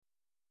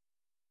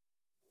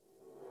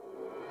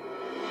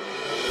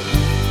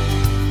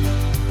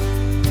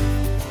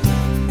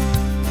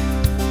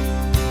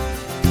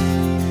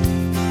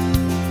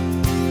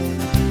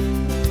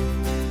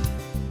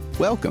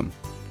Welcome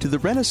to the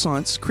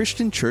Renaissance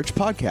Christian Church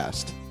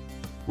podcast.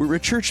 We're a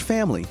church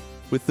family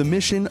with the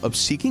mission of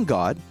seeking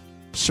God,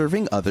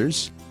 serving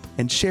others,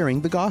 and sharing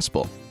the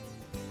gospel.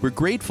 We're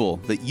grateful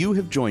that you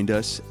have joined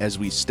us as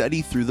we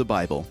study through the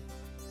Bible,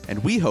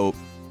 and we hope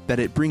that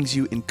it brings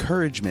you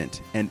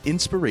encouragement and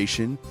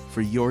inspiration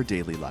for your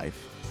daily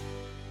life.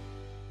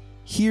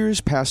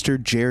 Here's Pastor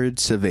Jared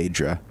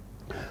Saavedra.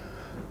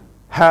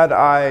 Had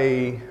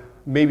I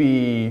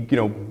maybe,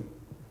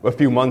 a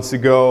few months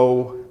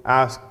ago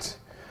asked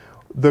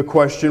the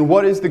question,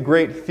 what is the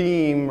great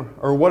theme,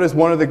 or what is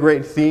one of the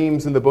great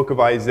themes in the book of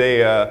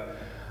Isaiah?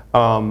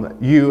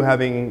 You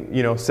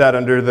having, sat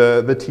under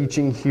the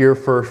teaching here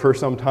for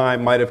some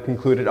time might have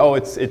concluded,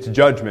 it's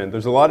judgment.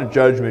 There's a lot of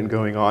judgment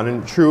going on.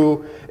 And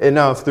true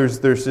enough, there's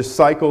just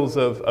cycles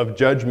of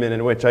judgment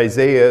in which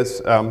Isaiah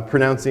is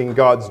pronouncing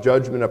God's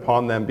judgment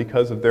upon them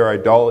because of their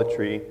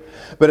idolatry.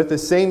 But at the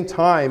same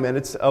time, and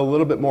it's a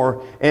little bit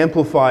more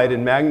amplified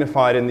and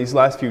magnified in these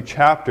last few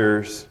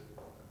chapters,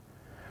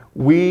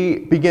 we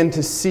begin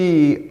to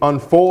see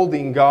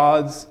unfolding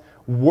God's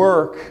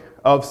work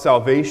of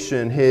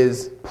salvation,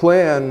 His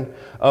plan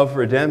of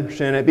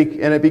redemption, and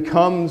it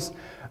becomes,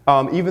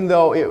 even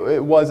though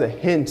it was a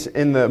hint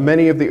in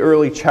many of the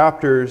early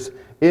chapters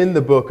in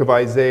the book of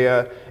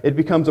Isaiah, it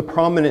becomes a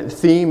prominent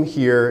theme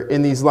here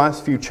in these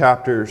last few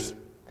chapters,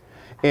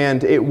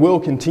 and it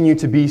will continue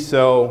to be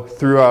so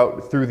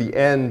through the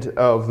end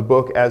of the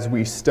book as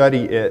we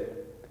study it.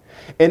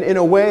 And in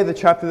a way, the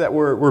chapter that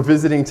we're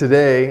visiting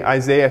today,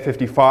 Isaiah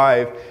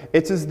 55,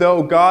 it's as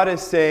though God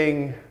is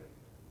saying,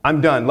 I'm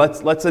done.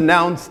 Let's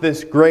announce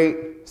this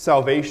great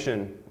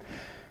salvation.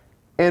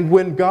 And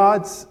when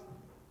God's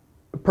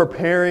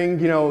preparing,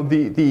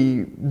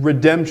 the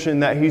redemption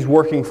that He's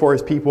working for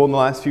His people in the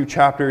last few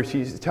chapters,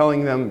 He's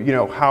telling them,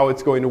 how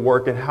it's going to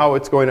work and how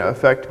it's going to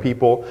affect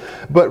people.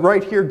 But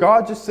right here,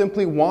 God just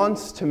simply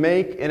wants to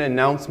make an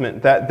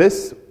announcement that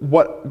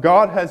what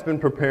God has been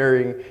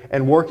preparing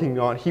and working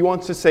on, He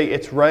wants to say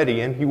it's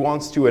ready, and He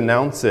wants to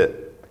announce it.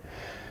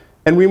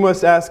 And we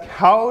must ask,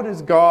 how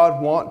does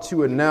God want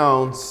to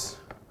announce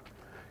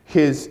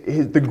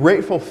the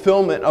great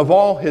fulfillment of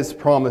all His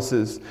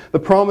promises? The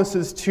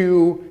promises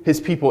to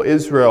His people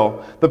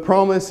Israel, the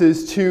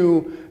promises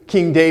to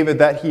King David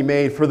that He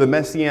made for the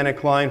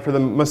Messianic line, for the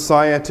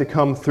Messiah to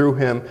come through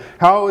him.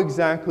 How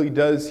exactly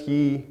does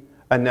He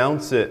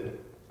announce it?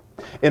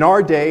 In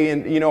our day,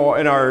 in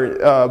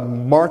our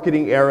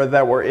marketing era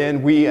that we're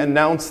in, we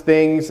announce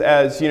things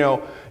as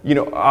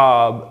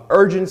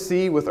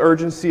urgency, with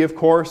urgency, of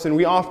course, and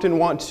we often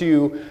want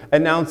to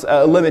announce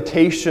a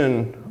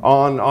limitation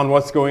on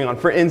what's going on.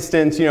 For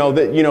instance,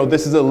 that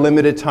this is a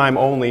limited time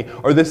only,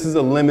 or this is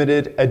a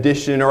limited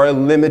edition, or a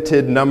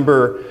limited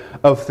number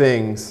of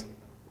things.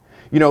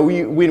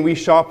 When we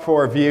shop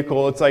for a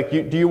vehicle, it's like,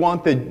 do you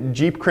want the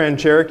Jeep Grand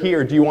Cherokee,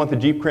 or do you want the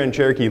Jeep Grand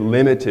Cherokee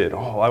Limited?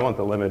 Oh, I want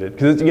the Limited,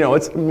 because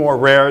it's more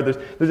rare.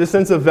 There's a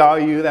sense of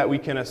value that we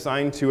can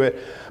assign to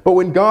it. But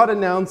when God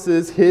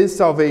announces His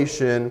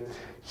salvation,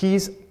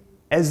 He's,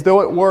 as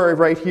though it were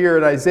right here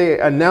in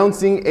Isaiah,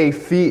 announcing a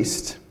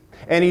feast.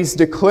 And He's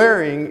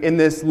declaring in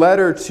this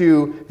letter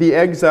to the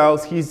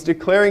exiles, He's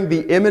declaring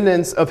the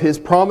imminence of His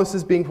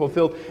promises being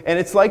fulfilled. And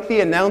it's like the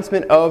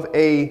announcement of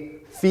a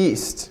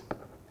feast.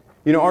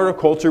 Our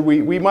culture,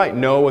 we might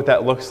know what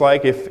that looks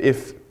like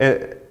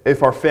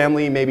if our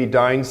family maybe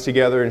dines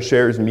together and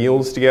shares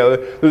meals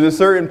together. There's a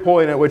certain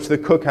point at which the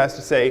cook has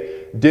to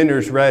say,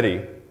 dinner's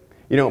ready.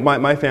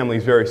 My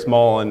family's very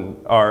small, and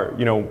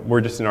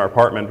we're just in our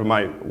apartment, but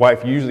my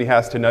wife usually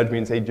has to nudge me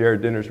and say,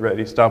 Jared, dinner's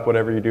ready, stop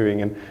whatever you're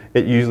doing. And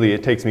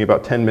it takes me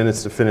about 10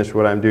 minutes to finish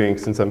what I'm doing,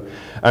 since I'm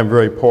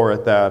very poor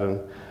at that.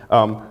 And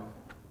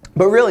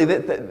but really,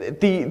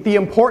 the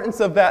importance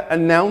of that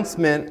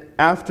announcement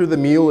after the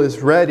meal is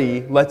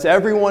ready lets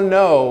everyone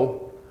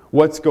know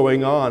what's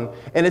going on.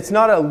 And it's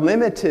not a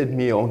limited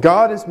meal.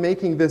 God is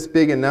making this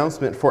big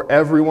announcement for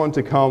everyone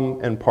to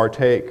come and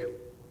partake.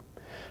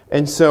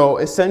 And so,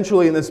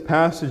 essentially, in this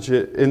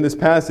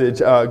passage,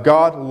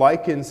 God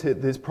likens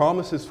His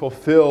promises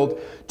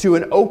fulfilled to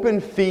an open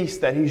feast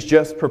that He's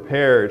just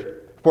prepared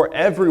for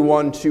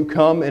everyone to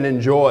come and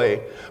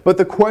enjoy. But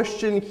the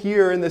question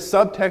here in the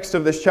subtext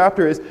of this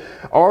chapter is,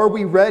 are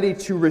we ready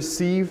to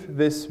receive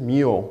this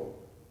meal?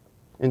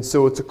 And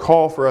so it's a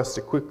call for us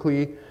to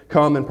quickly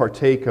come and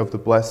partake of the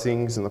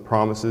blessings and the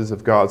promises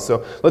of God.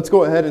 So let's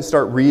go ahead and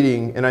start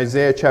reading in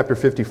Isaiah chapter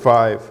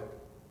 55.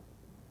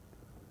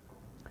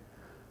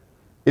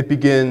 It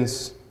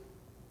begins,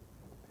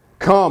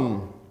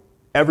 "Come,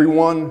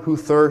 everyone who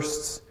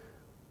thirsts,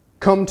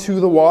 come to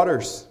the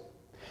waters.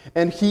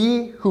 And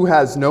he who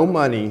has no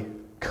money,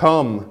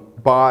 come,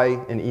 buy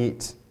and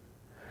eat.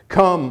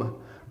 Come,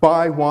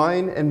 buy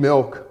wine and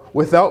milk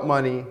without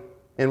money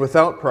and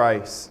without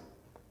price.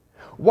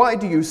 Why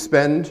do you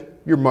spend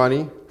your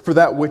money for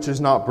that which is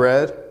not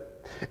bread,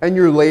 and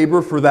your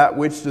labor for that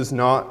which does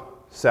not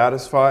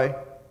satisfy?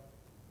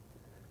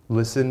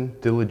 Listen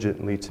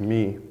diligently to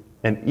me,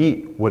 and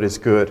eat what is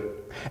good,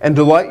 and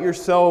delight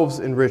yourselves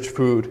in rich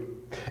food.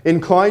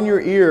 Incline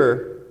your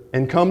ear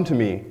and come to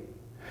me.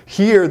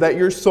 Hear, that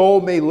your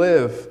soul may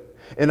live,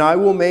 and I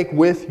will make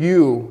with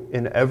you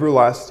an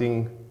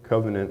everlasting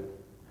covenant,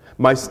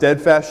 my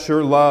steadfast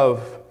sure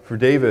love for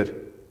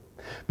David.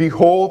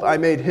 Behold, I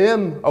made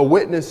him a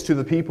witness to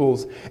the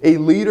peoples, a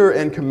leader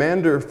and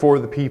commander for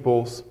the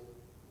peoples.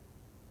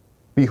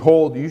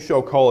 Behold, you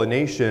shall call a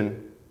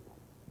nation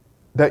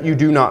that you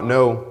do not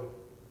know,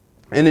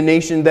 and a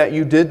nation that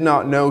you did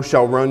not know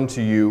shall run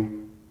to you.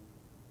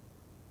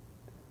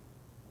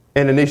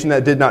 And a nation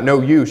that did not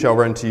know you shall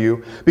run to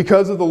you,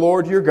 because of the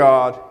Lord your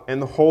God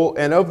and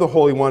of the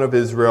Holy One of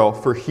Israel,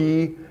 for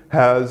he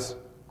has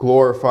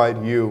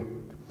glorified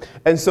you.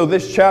 And so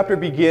this chapter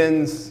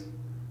begins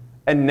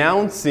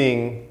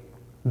announcing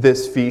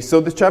this feast. So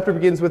this chapter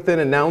begins with an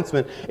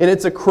announcement, and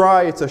it's a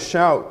cry, it's a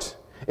shout.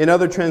 In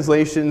other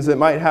translations, it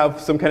might have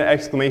some kind of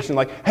exclamation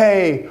like,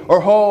 hey, or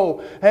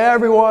ho, hey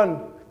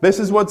everyone, this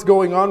is what's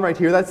going on right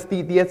here. That's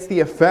the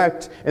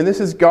effect. And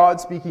this is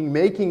God speaking,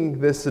 making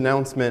this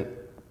announcement.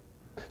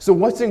 So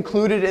what's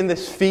included in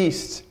this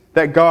feast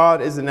that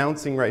God is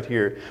announcing right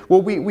here?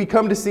 Well, we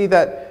come to see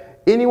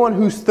that anyone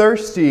who's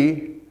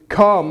thirsty,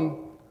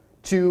 come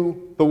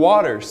to the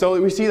water. So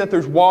we see that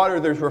there's water,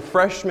 there's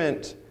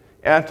refreshment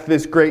at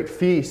this great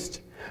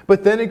feast.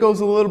 But then it goes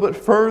a little bit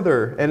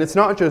further, and it's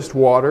not just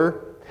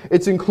water.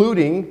 It's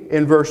including,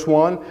 in verse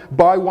 1,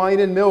 buy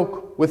wine and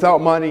milk without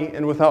money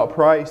and without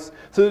price.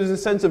 So there's a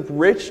sense of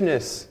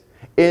richness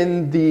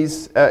in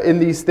these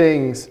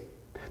things.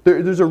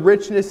 There's a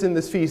richness in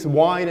this feast.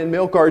 Wine and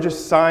milk are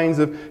just signs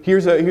of,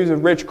 here's a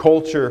rich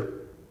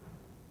culture.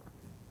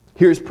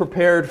 Here's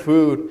prepared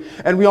food.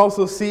 And we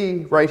also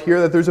see right here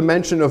that there's a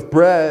mention of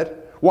bread.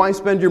 Why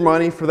spend your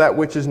money for that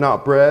which is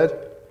not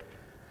bread?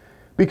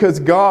 Because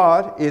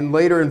God,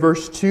 later in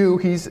verse 2,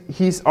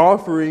 He's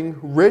offering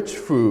rich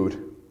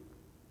food.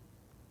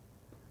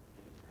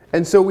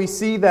 And so we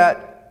see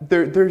that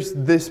there's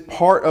this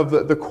part of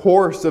the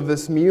course of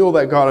this meal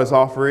that God is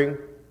offering.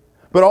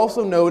 But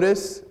also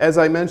notice, as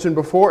I mentioned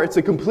before, it's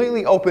a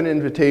completely open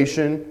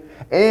invitation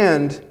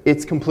and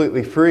it's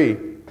completely free.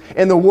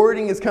 And the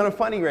wording is kind of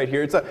funny right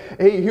here. It's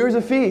hey, here's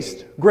a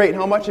feast. Great,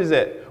 how much is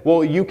it?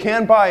 Well, you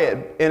can buy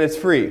it and it's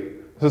free.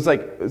 So it's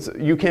like,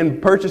 you can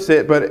purchase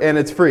it, and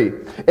it's free.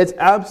 It's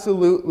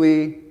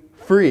absolutely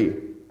free.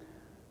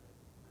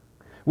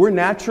 We're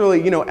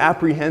naturally,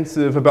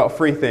 apprehensive about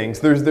free things.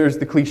 There's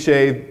the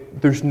cliche,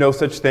 there's no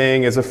such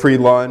thing as a free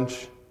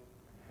lunch.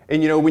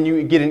 And when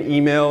you get an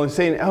email and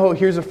saying, oh,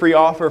 here's a free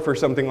offer for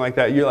something like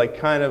that, you're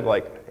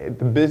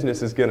the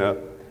business is going to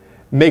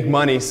make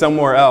money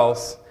somewhere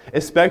else,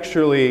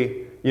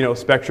 especially,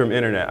 Spectrum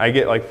Internet.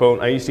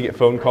 I used to get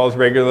phone calls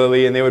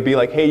regularly, and they would be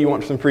like, hey, you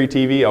want some free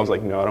TV? I was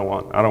like, no, I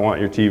don't want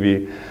your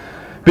TV.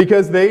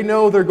 Because they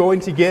know they're going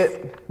to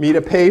get me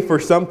to pay for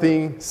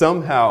something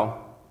somehow.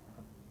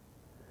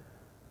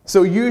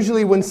 So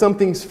usually when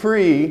something's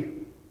free,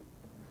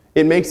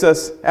 it makes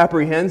us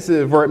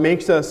apprehensive or it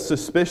makes us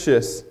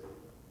suspicious.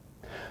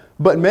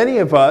 But many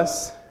of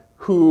us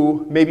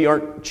who maybe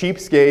aren't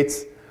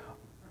cheapskates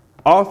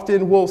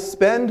often will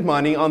spend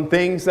money on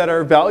things that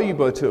are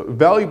valuable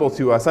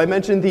to us. I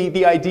mentioned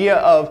the idea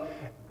of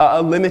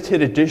a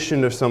limited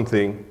edition of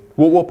something.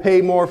 We'll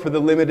pay more for the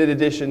limited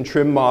edition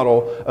trim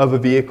model of a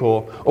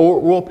vehicle. Or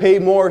we'll pay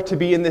more to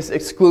be in this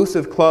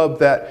exclusive club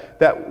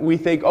that we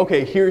think,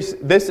 okay,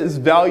 this is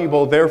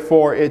valuable,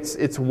 therefore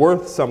it's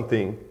worth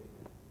something.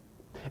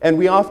 And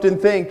we often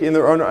think in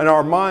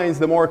our minds,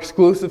 the more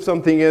exclusive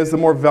something is, the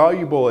more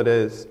valuable it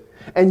is.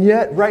 And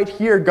yet, right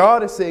here,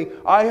 God is saying,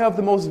 I have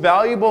the most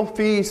valuable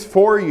feast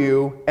for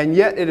you, and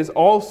yet it is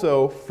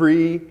also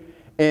free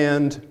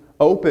and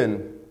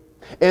open.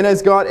 And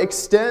as God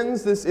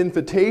extends this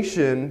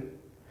invitation,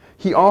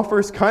 He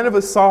offers kind of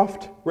a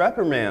soft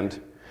reprimand.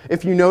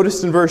 If you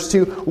noticed in verse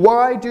 2,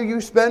 why do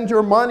you spend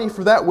your money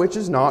for that which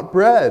is not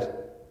bread?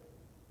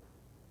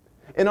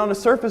 And on a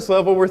surface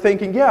level, we're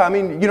thinking,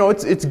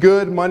 it's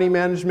good money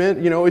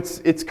management.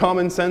 It's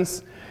common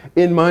sense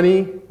in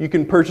money. You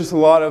can purchase a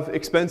lot of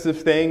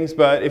expensive things,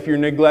 but if you're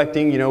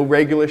neglecting,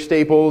 regular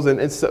staples and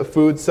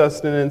food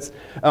sustenance,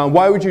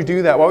 why would you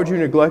do that? Why would you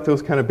neglect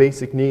those kind of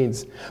basic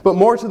needs? But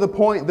more to the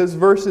point, this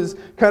verse is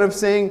kind of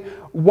saying,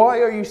 why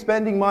are you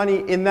spending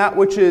money in that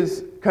which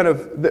is kind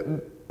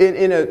of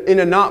in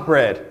a not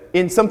bread,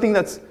 in something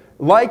that's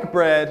like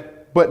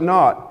bread but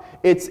not?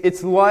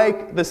 It's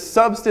like the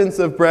substance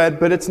of bread,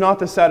 but it's not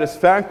the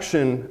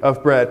satisfaction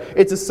of bread.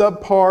 It's a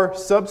subpar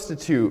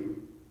substitute.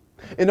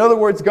 In other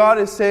words, God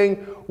is saying,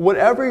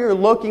 whatever you're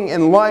looking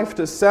in life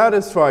to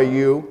satisfy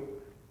you,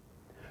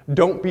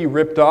 don't be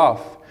ripped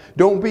off.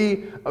 Don't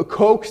be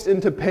coaxed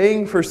into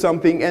paying for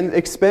something and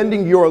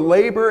expending your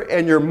labor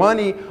and your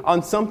money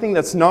on something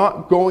that's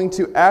not going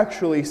to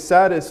actually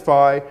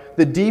satisfy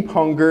the deep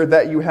hunger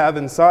that you have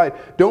inside.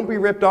 Don't be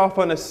ripped off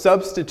on a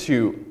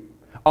substitute.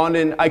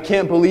 I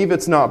can't believe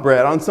it's not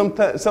bread, on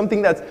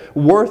something that's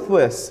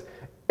worthless,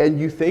 and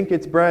you think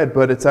it's bread,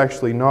 but it's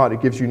actually not.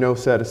 It gives you no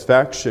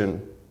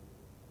satisfaction.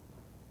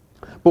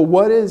 But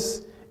what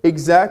is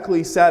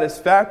exactly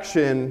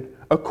satisfaction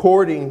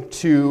according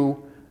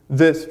to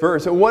this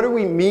verse. So what do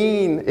we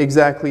mean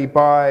exactly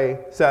by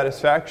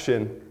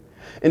satisfaction?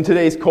 In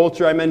today's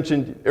culture, I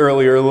mentioned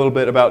earlier a little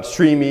bit about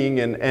streaming,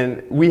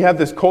 and we have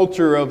this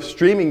culture of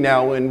streaming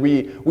now, and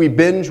we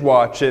binge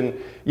watch, and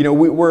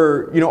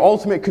we're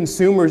ultimate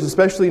consumers,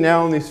 especially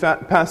now in these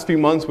past few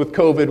months with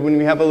COVID, when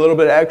we have a little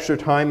bit of extra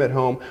time at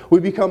home. We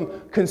become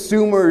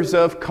consumers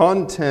of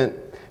content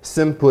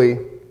simply.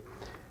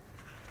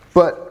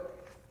 But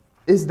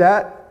is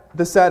that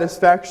the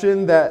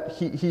satisfaction that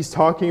he's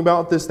talking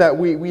about? This, that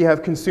we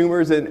have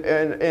consumers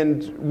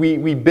and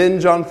we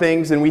binge on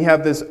things, and we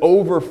have this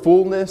over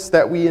fullness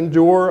that we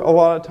endure a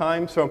lot of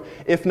times from,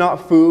 if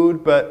not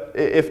food,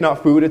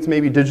 it's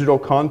maybe digital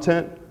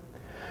content.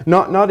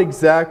 Not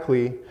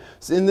exactly.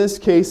 So in this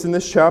case, in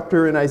this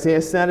chapter in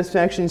Isaiah,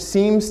 satisfaction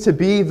seems to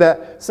be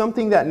that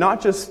something that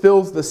not just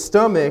fills the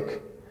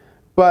stomach,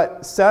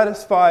 but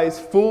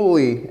satisfies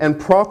fully and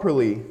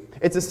properly.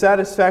 It's a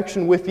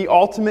satisfaction with the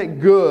ultimate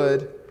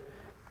good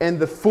and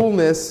the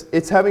fullness.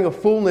 It's having a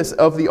fullness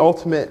of the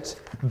ultimate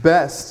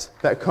best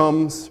that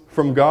comes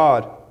from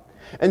God.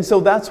 And so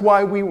that's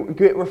why we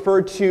get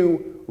referred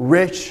to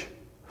rich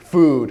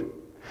food.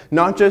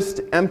 Not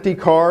just empty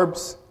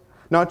carbs,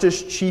 not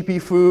just cheapy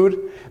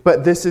food,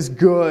 but this is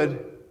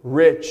good,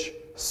 rich,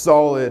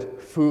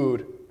 solid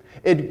food.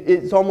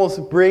 It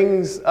almost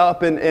brings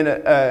up and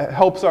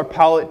helps our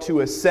palate to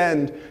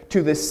ascend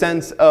to the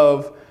sense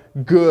of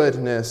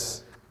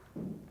goodness,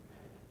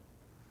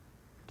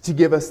 to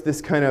give us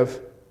this kind of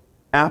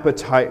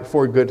appetite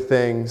for good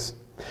things.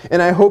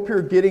 And I hope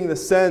you're getting the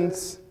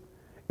sense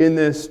in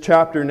this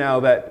chapter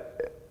now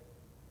that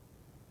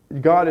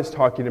God is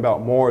talking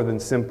about more than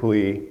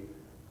simply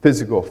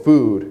physical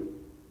food.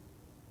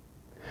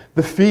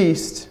 The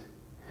feast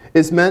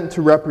is meant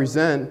to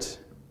represent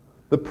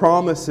the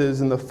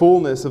promises and the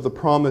fullness of the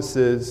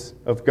promises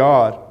of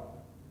God.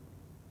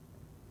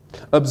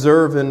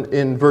 Observe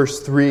in verse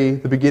 3,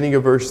 the beginning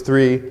of verse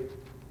 3,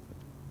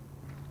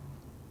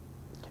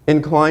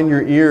 "Incline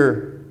your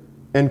ear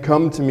and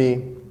come to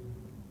me.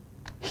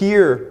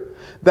 Hear,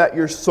 that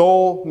your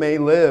soul may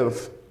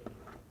live."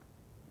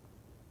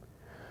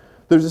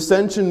 There's a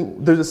sense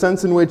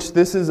in which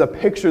this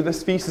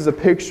feast is a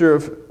picture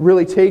of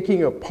really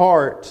taking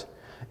apart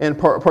and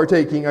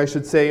partaking, I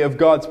should say, of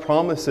God's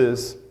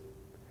promises.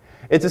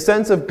 It's a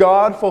sense of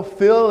God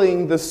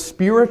fulfilling the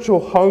spiritual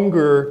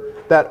hunger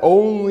that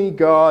only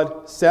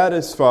God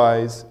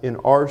satisfies in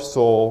our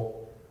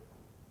soul.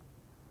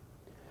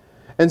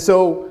 And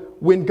so,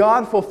 when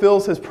God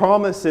fulfills His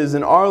promises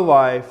in our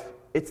life,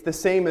 it's the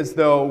same as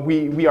though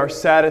we are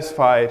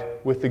satisfied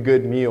with the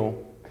good meal.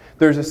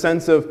 There's a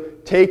sense of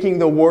taking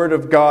the Word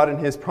of God and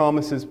His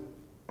promises,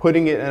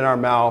 putting it in our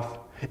mouth,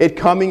 it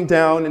coming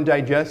down and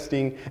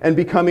digesting and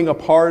becoming a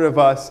part of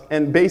us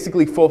and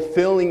basically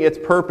fulfilling its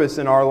purpose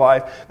in our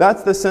life.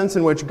 That's the sense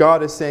in which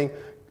God is saying,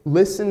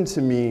 listen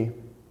to me,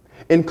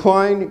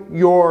 incline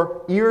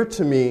your ear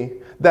to me,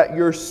 that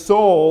your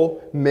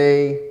soul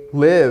may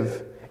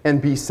live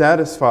and be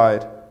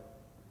satisfied.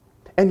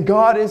 And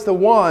God is the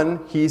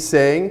one, He's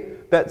saying,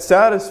 that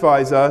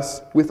satisfies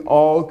us with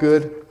all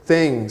good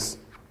things.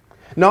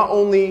 Not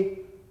only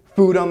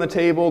food on the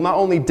table, not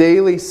only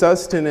daily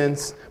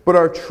sustenance, but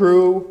our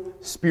true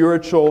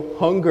spiritual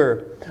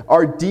hunger,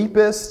 our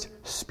deepest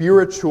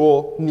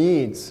spiritual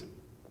needs.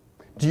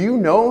 Do you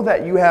know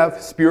that you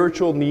have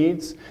spiritual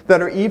needs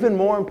that are even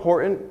more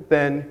important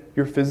than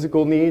your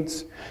physical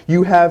needs?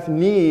 You have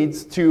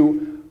needs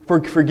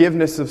for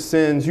forgiveness of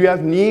sins. You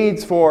have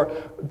needs for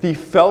the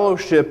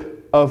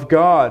fellowship of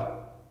God.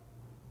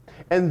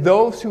 And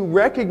those who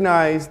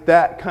recognize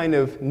that kind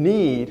of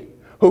need,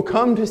 who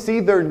come to see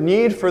their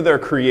need for their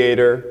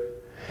Creator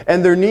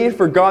and their need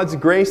for God's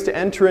grace to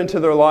enter into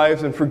their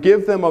lives and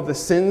forgive them of the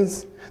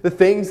sins, the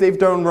things they've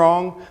done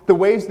wrong, the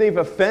ways they've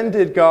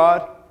offended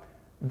God,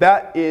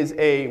 that is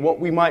what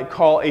we might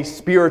call a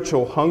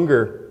spiritual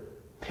hunger.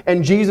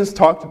 And Jesus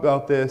talked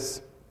about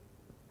this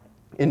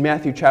in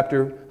Matthew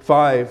chapter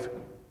 5,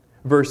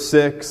 verse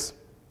 6.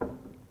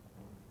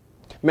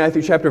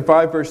 Matthew chapter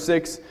 5, verse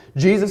 6,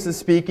 Jesus is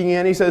speaking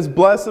and He says,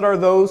 "Blessed are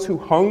those who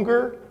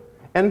hunger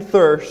and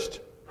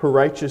thirst for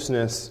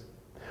righteousness,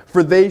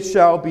 for they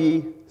shall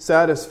be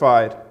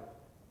satisfied."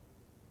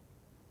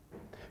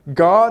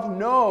 God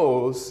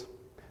knows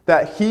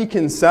that He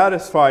can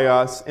satisfy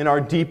us in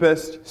our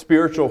deepest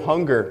spiritual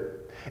hunger.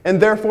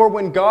 And therefore,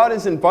 when God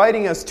is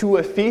inviting us to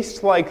a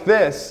feast like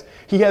this,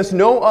 He has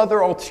no other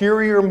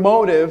ulterior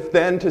motive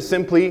than to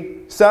simply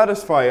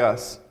satisfy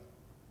us.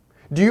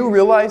 Do you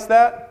realize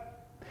that?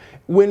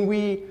 When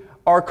we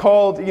are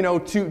called,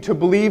 to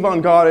believe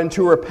on God and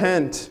to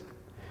repent,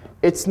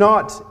 it's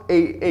not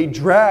a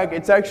drag.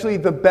 It's actually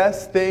the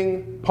best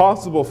thing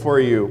possible for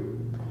you.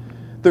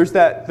 There's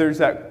that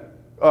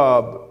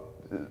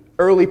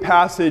early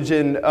passage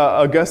in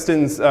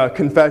Augustine's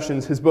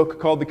Confessions, his book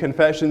called The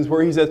Confessions,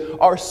 where he says,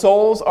 "Our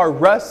souls are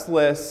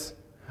restless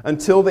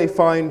until they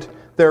find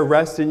their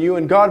rest in you."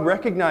 And God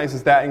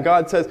recognizes that, and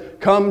God says,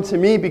 "Come to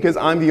me because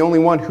I'm the only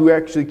one who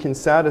actually can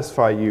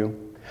satisfy you."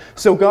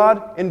 So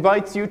God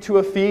invites you to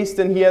a feast,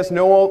 and He has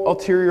no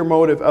ulterior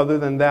motive other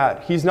than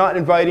that. He's not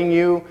inviting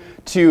you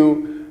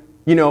to,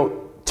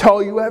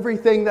 tell you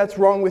everything that's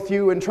wrong with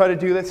you and try to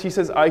do this. He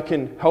says, I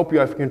can help you,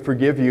 I can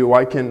forgive you,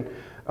 I can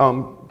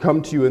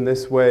come to you in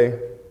this way.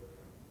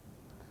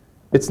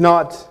 It's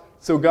not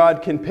so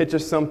God can pitch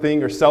us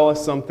something or sell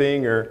us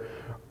something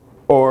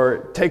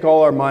or take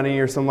all our money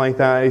or something like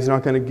that. He's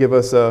not going to give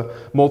us a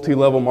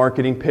multi-level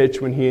marketing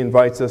pitch when He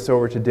invites us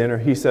over to dinner.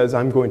 He says,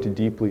 I'm going to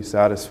deeply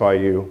satisfy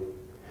you.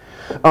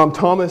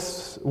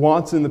 Thomas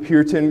Watson, the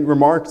Puritan,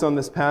 remarks on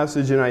this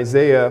passage in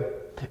Isaiah,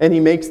 and he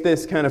makes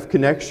this kind of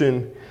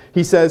connection.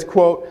 He says,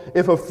 quote,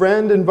 if a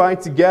friend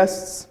invites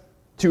guests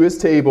to his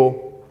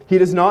table, he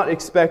does not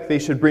expect they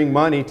should bring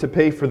money to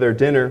pay for their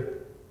dinner.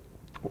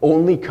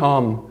 Only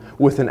come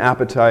with an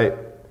appetite.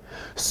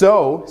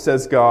 So,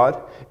 says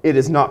God, it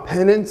is not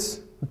penance,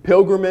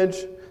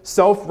 pilgrimage,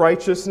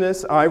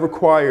 self-righteousness I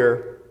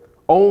require.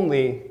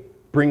 Only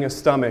bring a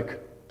stomach.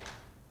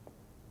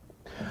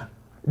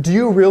 Do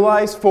you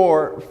realize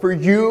for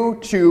you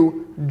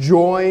to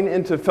join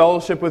into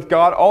fellowship with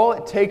God, all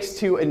it takes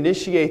to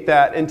initiate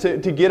that and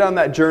to get on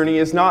that journey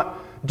is not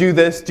do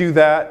this, do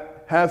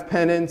that, have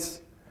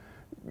penance,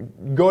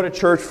 go to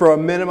church for a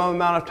minimum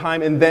amount of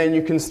time, and then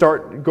you can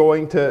start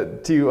going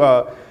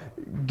to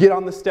get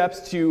on the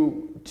steps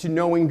to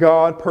knowing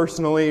God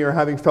personally or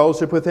having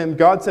fellowship with Him.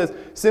 God says,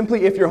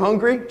 simply, if you're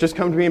hungry, just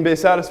come to me and be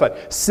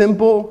satisfied.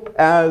 Simple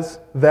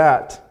as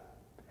that.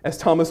 As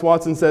Thomas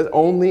Watson says,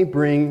 only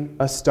bring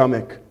a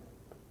stomach.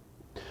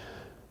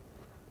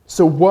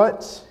 So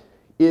what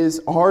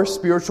is our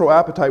spiritual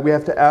appetite? We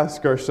have to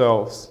ask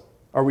ourselves,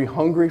 are we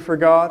hungry for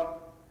God?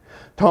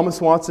 Thomas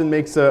Watson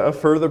makes a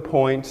further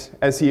point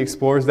as he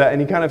explores that,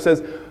 and he kind of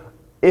says,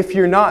 if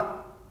you're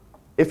not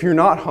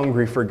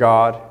hungry for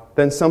God,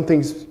 then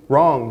something's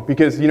wrong.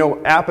 Because,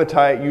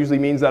 appetite usually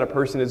means that a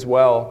person is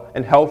well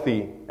and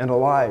healthy and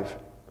alive.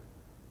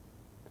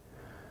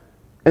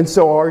 And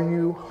so are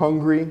you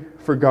hungry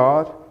for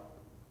God?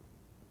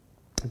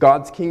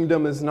 God's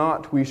kingdom is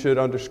not, we should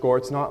underscore,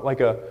 it's not like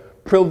a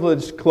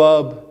privileged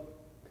club.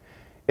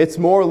 It's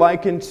more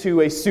likened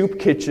to a soup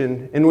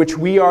kitchen in which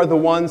we are the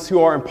ones who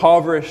are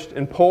impoverished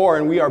and poor,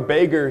 and we are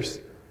beggars,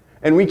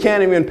 and we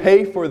can't even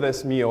pay for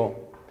this meal.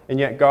 And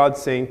yet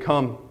God's saying,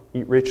 come,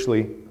 eat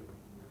richly.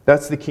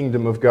 That's the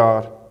kingdom of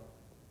God.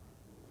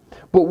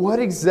 But what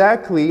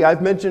exactly,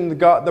 I've mentioned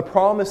the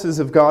promises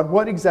of God,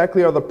 what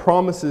exactly are the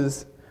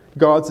promises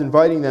God's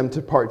inviting them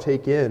to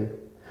partake in?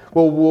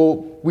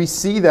 Well, we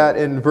see that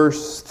in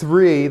verse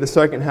 3, the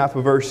second half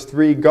of verse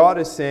 3. God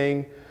is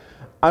saying,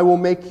 I will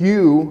make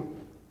you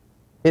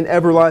an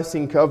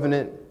everlasting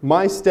covenant,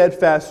 my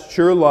steadfast,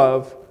 sure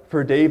love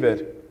for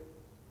David.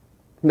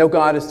 Now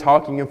God is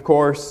talking, of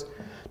course,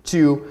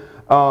 to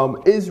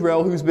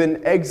Israel, who's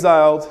been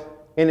exiled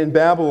and in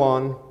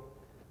Babylon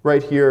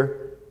right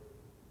here.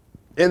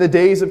 And the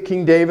days of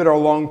King David are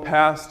long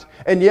past.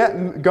 And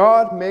yet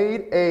God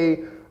made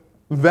a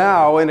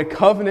vow and a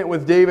covenant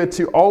with David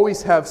to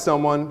always have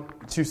someone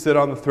to sit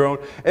on the throne.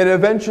 And it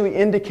eventually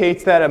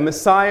indicates that a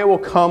Messiah will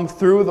come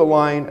through the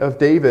line of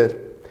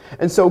David.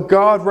 And so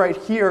God right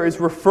here is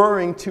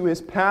referring to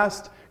His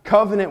past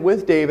covenant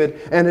with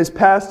David and His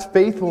past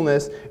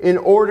faithfulness in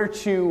order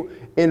to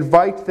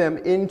invite them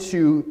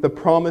into the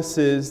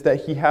promises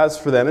that He has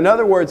for them. In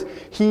other words,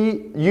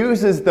 He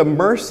uses the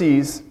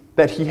mercies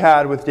that He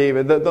had with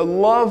David, the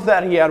love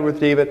that He had with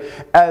David,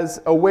 as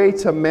a way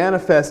to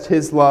manifest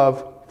His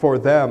love for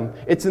them.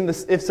 It's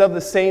of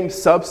the same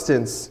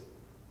substance.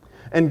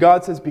 And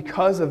God says,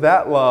 because of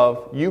that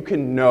love, you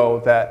can know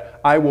that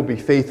I will be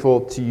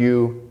faithful to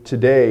you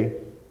today.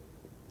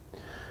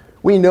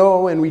 We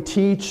know and we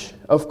teach,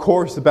 of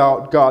course,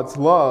 about God's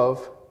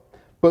love,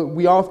 but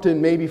we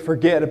often maybe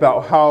forget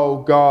about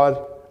how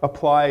God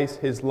applies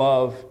His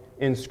love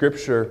in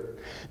Scripture.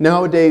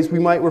 Nowadays, we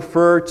might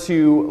refer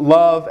to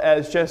love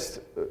as just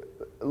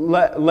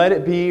let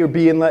it be, or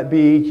be and let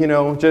be,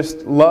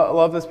 just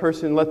love this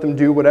person, let them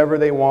do whatever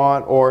they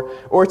want, or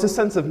it's a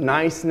sense of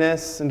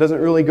niceness and doesn't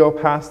really go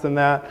past than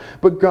that.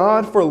 But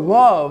God, for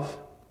love,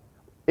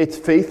 it's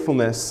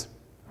faithfulness.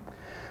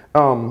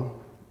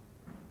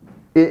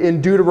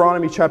 In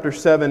Deuteronomy chapter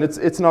 7,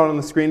 it's not on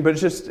the screen, but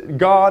it's just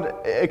God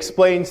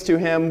explains to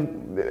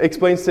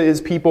His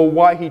people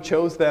why He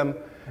chose them.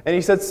 And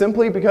He said,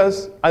 simply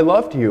because I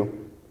loved you.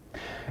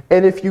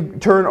 And if you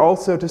turn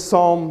also to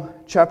Psalm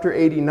chapter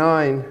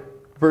 89,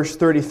 verse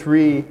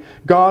 33,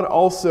 God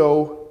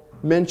also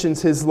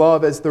mentions His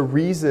love as the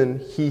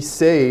reason He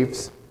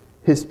saves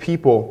His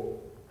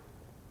people.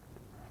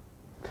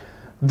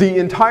 The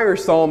entire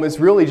psalm is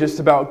really just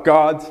about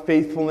God's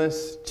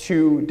faithfulness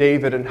to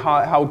David and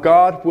how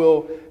God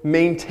will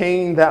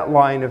maintain that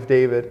line of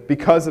David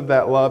because of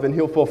that love, and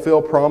He'll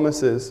fulfill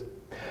promises.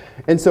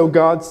 And so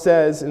God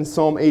says in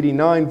Psalm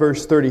 89,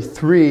 verse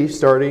 33,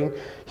 starting,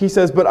 He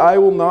says, but I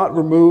will not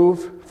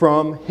remove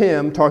from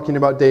him, talking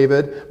about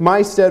David,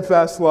 my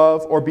steadfast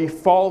love, or be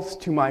false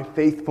to my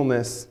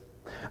faithfulness.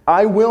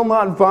 I will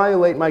not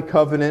violate my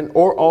covenant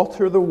or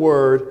alter the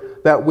word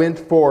that went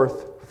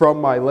forth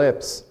from my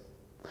lips.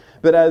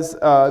 But as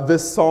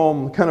this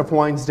psalm kind of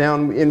winds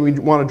down, and we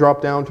want to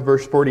drop down to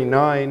verse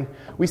 49,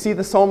 we see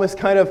the psalmist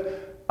kind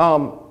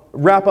of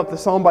wrap up the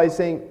psalm by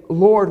saying,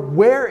 Lord,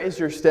 where is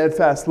your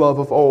steadfast love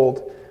of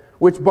old,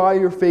 which by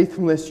your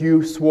faithfulness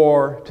you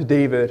swore to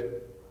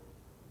David?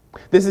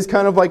 This is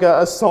kind of like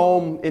a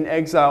psalm in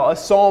exile, a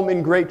psalm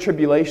in great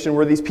tribulation,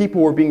 where these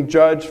people were being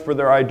judged for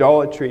their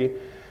idolatry.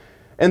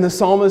 And the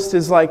psalmist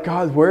is like,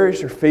 God, where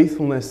is your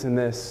faithfulness in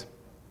this?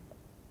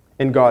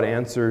 And God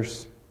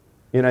answers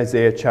in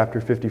Isaiah chapter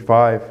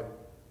 55.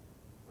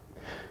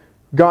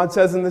 God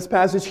says in this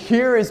passage,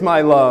 here is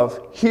my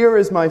love, here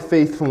is my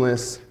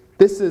faithfulness,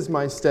 this is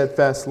my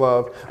steadfast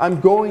love.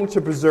 I'm going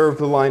to preserve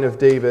the line of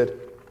David.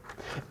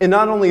 And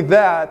not only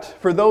that,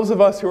 for those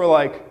of us who are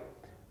like,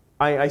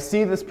 I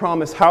see this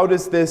promise, how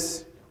does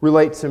this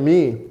relate to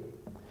me?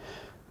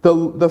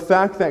 The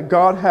fact that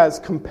God has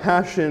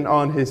compassion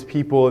on His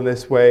people in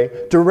this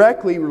way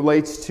directly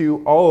relates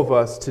to all of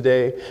us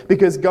today,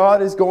 because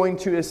God is going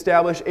to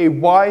establish a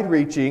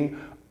wide-reaching,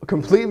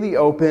 completely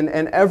open,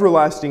 and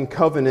everlasting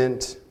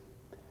covenant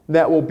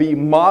that will be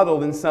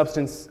modeled in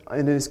substance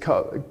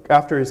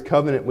after His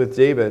covenant with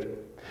David.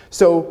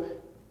 So,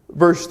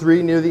 verse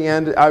 3, near the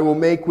end, I will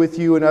make with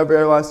you an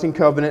everlasting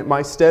covenant,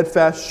 my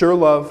steadfast, sure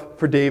love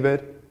for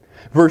David.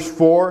 Verse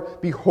 4,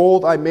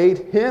 behold, I made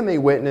him a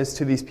witness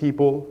to these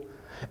people,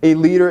 a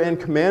leader and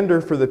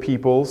commander for the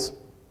peoples.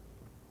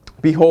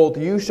 Behold,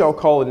 you shall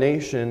call a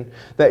nation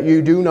that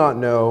you do not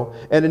know,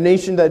 and a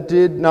nation that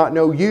did not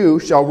know you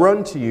shall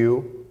run to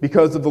you,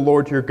 because of the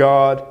Lord your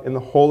God and the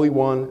Holy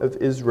One of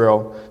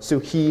Israel. So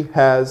He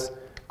has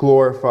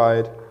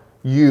glorified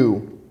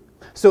you.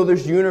 So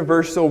there's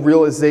universal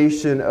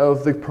realization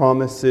of the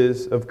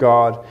promises of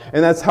God.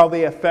 And that's how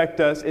they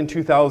affect us in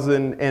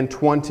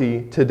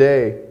 2020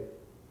 today.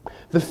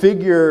 The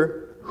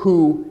figure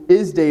who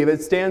is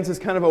David stands as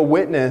kind of a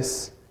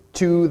witness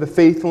to the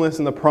faithfulness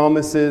and the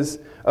promises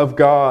of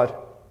God.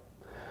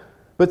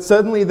 But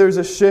suddenly there's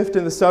a shift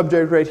in the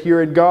subject right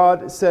here, and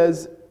God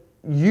says,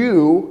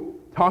 you,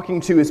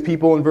 talking to His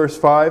people in verse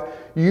 5,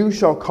 you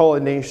shall call a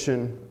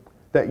nation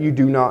that you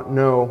do not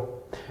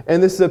know.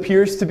 And this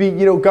appears to be,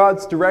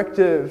 God's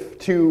directive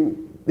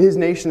to His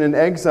nation in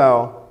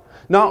exile.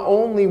 Not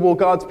only will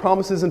God's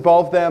promises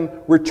involve them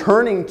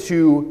returning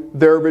to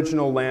their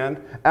original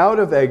land out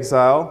of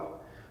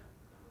exile,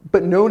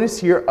 but notice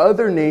here,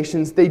 other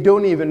nations they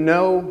don't even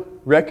know,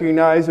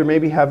 recognize, or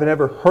maybe haven't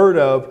ever heard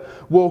of,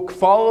 will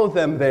follow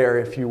them there,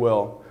 if you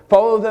will.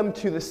 Follow them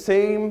to the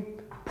same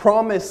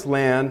promised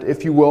land,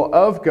 if you will,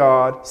 of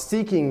God,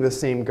 seeking the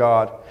same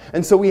God.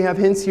 And so we have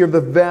hints here of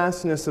the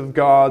vastness of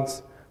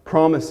God's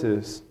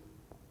promises.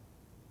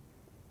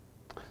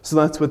 So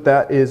that's what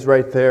that is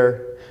right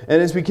there. And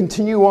as we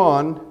continue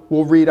on,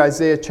 we'll read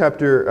Isaiah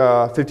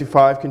chapter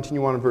 55,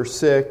 continue on in verse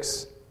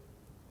 6.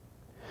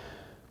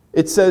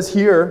 It says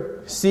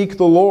here, seek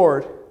the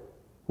Lord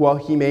while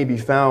He may be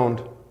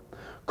found.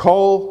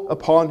 Call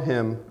upon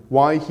Him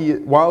while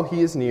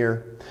He is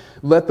near.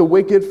 Let the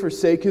wicked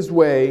forsake his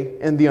way,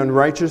 and the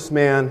unrighteous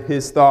man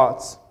his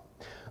thoughts.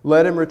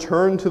 Let him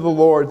return to the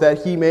Lord,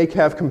 that He may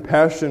have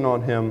compassion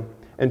on him,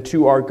 and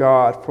to our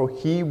God, for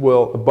He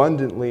will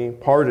abundantly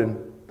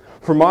pardon.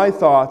 For my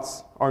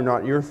thoughts are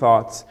not your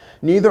thoughts,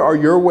 neither are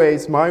your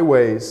ways my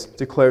ways,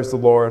 declares the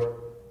Lord.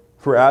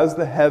 For as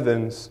the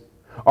heavens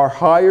are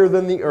higher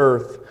than the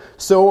earth,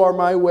 so are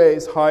my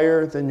ways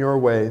higher than your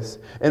ways,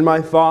 and my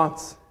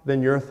thoughts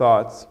than your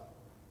thoughts.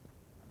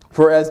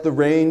 For as the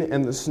rain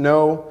and the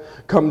snow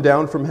come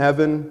down from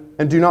heaven,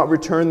 and do not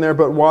return there,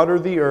 but water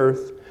the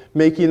earth,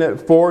 making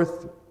it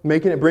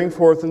bring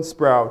forth and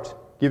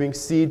sprout, giving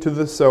seed to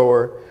the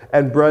sower,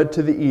 and bread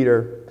to the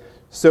eater,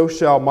 so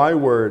shall my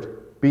word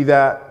be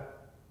that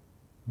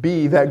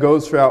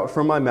goes out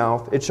from my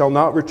mouth. It shall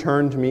not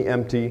return to me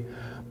empty,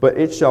 but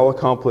it shall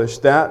accomplish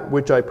that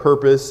which I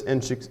purpose,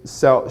 and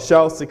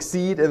shall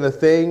succeed in the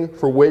thing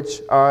for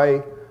which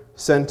I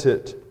sent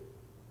it.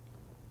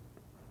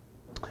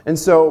 And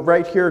so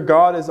right here,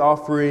 God is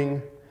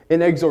offering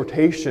an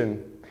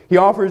exhortation. He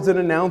offers an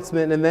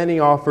announcement, and then He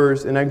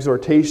offers an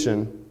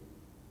exhortation.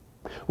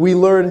 We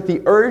learn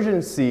the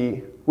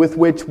urgency with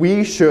which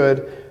we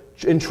should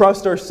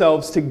entrust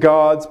ourselves to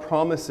God's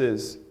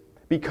promises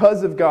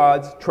because of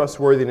God's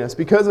trustworthiness,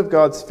 because of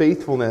God's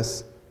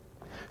faithfulness.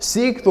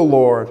 Seek the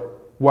Lord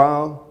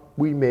while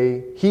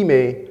He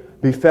may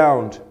be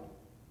found.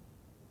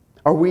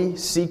 Are we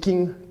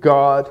seeking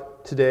God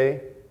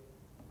today?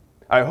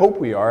 I hope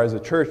we are as a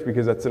church,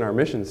 because that's in our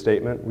mission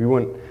statement. We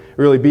wouldn't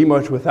really be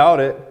much without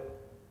it.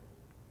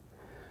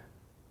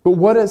 But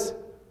what does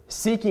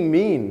seeking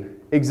mean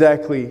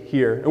exactly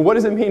here? And what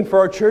does it mean for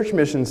our church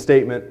mission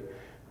statement?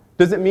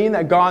 Does it mean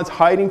that God's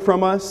hiding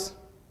from us?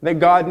 That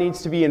God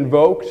needs to be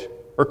invoked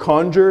or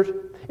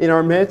conjured in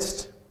our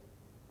midst?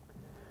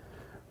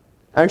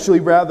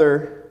 Actually,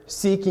 rather,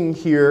 seeking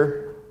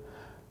here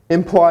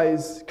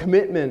implies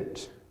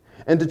commitment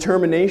and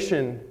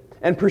determination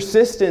and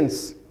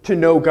persistence to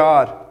know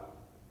God.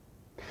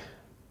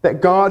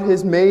 That God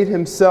has made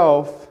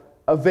Himself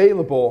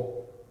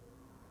available,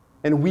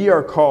 and we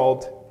are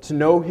called to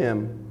know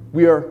Him.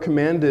 We are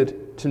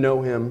commanded to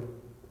know Him.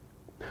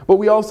 But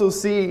we also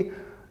see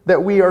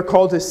that we are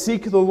called to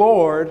seek the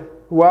Lord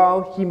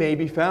while He may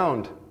be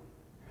found.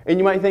 And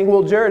you might think,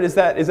 well, Jared, is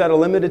that a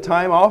limited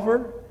time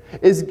offer?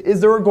 Is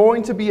there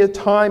going to be a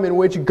time in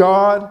which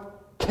God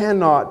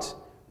cannot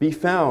be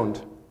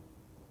found?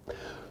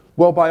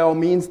 Well, by all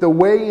means, the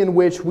way in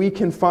which we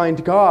can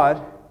find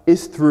God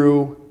is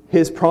through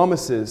His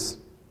promises.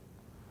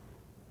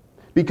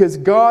 Because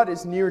God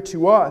is near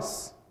to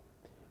us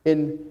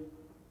in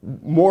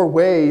more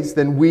ways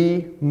than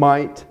we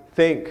might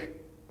think.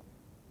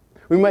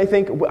 We might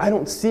think, I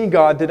don't see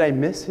God. Did I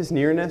miss His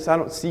nearness? I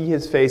don't see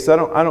His face. I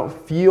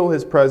don't feel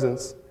His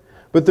presence.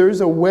 But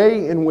there's a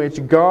way in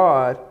which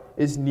God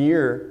is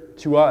near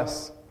to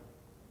us.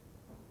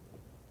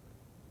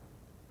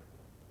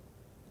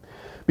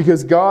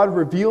 Because God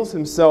reveals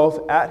Himself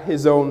at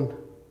His own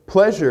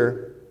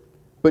pleasure,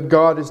 but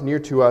God is near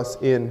to us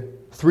in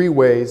three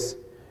ways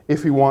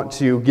if we want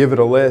to give it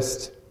a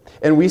list.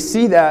 And we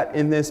see that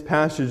in this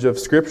passage of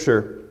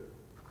Scripture.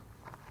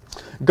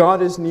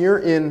 God is near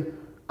in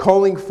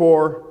calling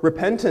for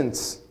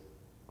repentance.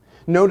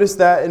 Notice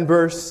that in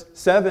verse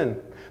 7.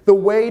 The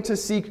way to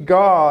seek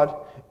God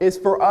is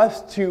for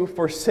us to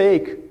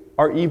forsake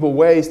our evil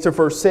ways, to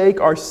forsake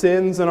our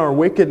sins and our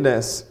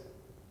wickedness.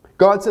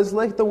 God says,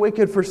 let the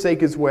wicked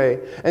forsake his way,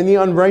 and the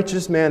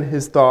unrighteous man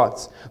his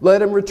thoughts.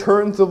 Let him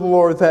return to the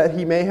Lord, that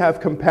He may have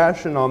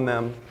compassion on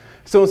them.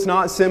 So it's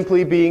not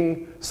simply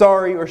being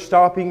sorry or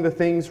stopping the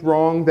things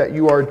wrong that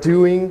you are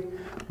doing,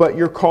 but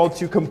you're called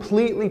to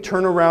completely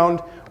turn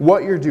around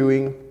what you're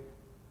doing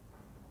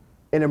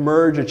and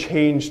emerge a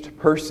changed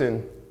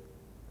person.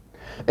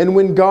 And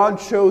when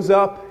God shows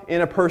up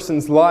in a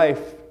person's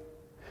life,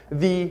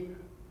 the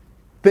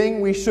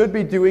thing we should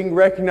be doing,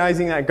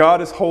 recognizing that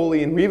God is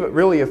holy and we've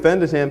really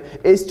offended Him,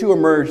 is to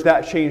emerge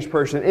that changed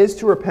person, is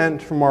to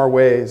repent from our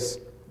ways.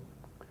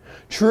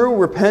 True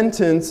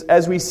repentance,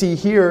 as we see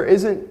here,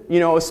 isn't,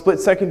 a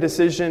split-second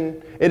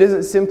decision. It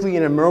isn't simply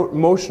an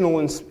emotional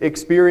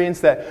experience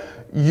that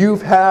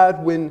you've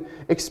had when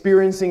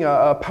experiencing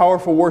a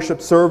powerful worship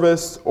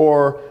service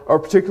or a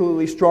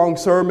particularly strong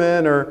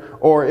sermon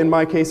or in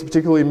my case, a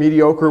particularly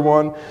mediocre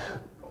one,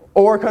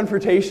 or a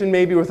confrontation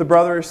maybe with a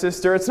brother or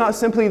sister. It's not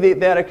simply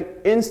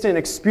that instant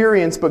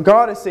experience, but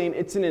God is saying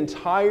it's an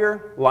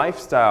entire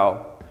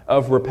lifestyle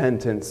of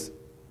repentance.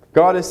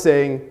 God is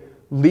saying,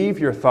 leave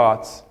your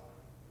thoughts.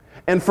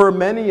 And for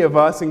many of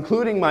us,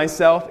 including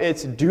myself,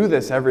 it's do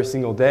this every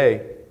single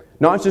day.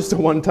 Not just a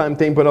one-time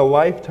thing, but a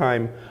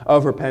lifetime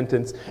of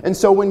repentance. And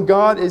so when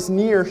God is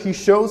near, He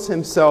shows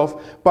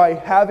Himself by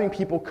having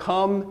people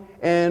come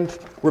and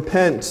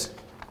repent.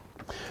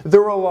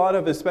 There were a lot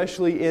of,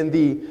 especially in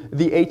the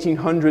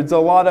 1800s, a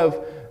lot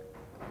of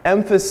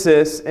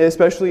emphasis,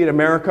 especially in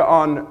America,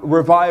 on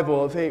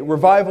revival. Of, hey,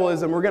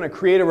 revivalism, we're going to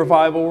create a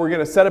revival, we're going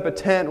to set up a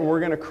tent, and we're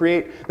going to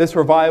create this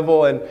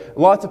revival. And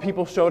lots of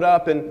people showed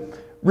up. And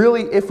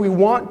really, if we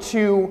want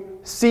to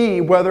see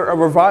whether a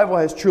revival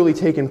has truly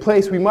taken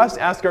place, we must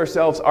ask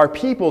ourselves, are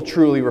people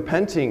truly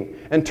repenting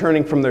and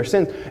turning from their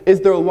sins?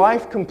 Is their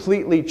life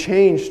completely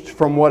changed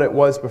from what it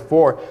was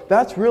before?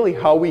 That's really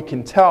how we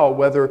can tell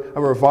whether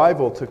a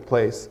revival took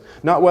place.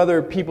 Not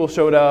whether people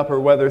showed up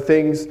or whether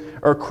things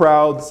or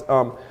crowds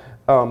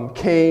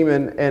came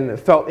and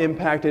felt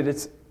impacted.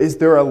 Is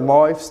there a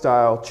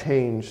lifestyle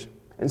change?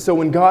 And so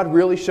when God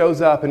really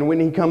shows up and when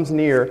He comes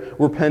near,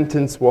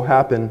 repentance will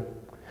happen.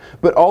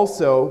 But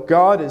also,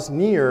 God is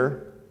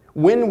near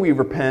when we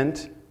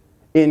repent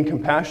in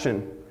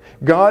compassion.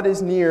 God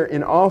is near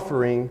in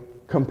offering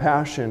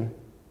compassion.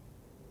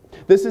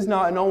 This is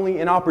not only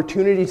an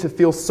opportunity to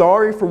feel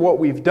sorry for what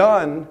we've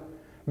done.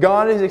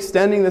 God is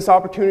extending this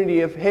opportunity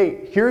of,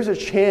 hey, here's a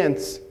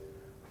chance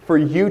for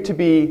you to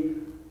be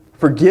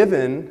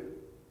forgiven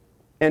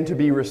and to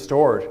be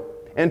restored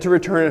and to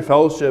return in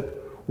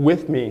fellowship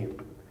with me.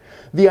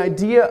 The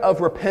idea of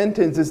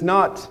repentance is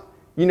not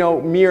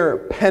mere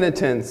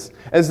penitence,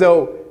 as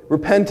though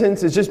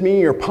repentance is just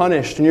meaning you're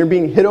punished and you're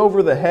being hit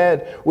over the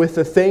head with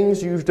the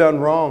things you've done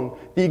wrong.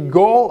 The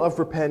goal of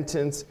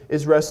repentance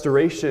is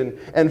restoration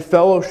and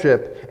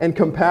fellowship and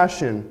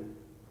compassion.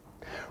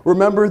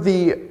 Remember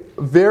the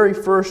very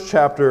first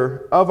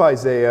chapter of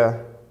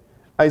Isaiah,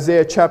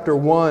 Isaiah chapter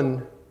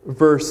 1,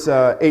 verse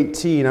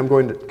 18. I'm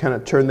going to kind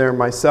of turn there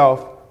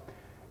myself.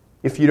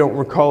 If you don't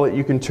recall it,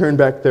 you can turn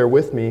back there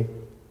with me.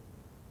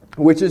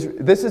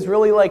 This is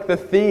really like the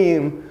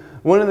theme,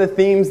 one of the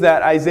themes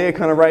that Isaiah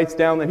kind of writes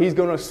down that he's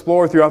going to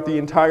explore throughout the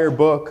entire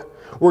book,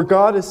 where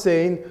God is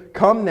saying,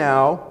 come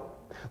now,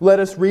 let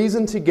us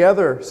reason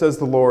together, says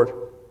the Lord.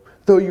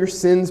 Though your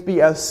sins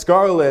be as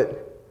scarlet,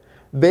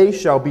 they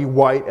shall be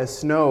white as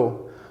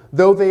snow.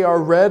 Though they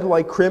are red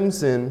like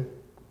crimson,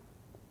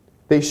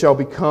 they shall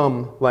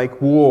become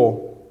like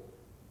wool.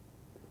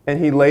 And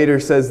he later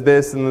says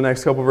this in the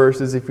next couple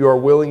verses, if you are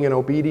willing and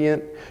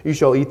obedient, you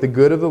shall eat the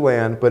good of the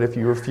land, but if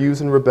you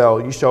refuse and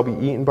rebel, you shall be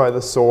eaten by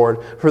the sword,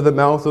 for the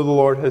mouth of the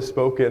Lord has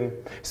spoken.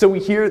 So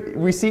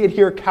we see it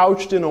here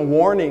couched in a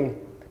warning,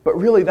 But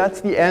really,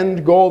 that's the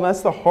end goal, and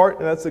that's the heart,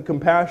 and that's the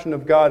compassion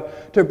of God,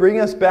 to bring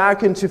us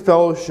back into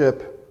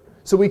fellowship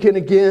so we can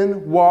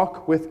again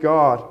walk with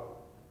God.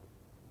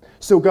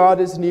 So God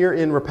is near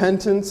in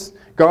repentance.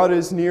 God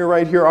is near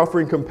right here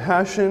offering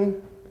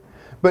compassion.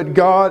 But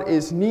God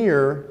is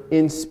near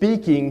in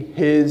speaking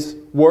His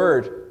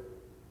word.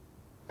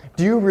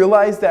 Do you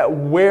realize that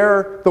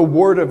where the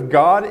Word of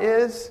God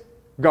is,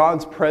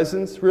 God's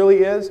presence really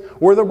is?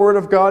 Where the Word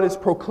of God is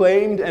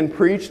proclaimed and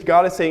preached,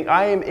 God is saying,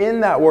 I am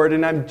in that Word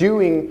and I'm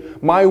doing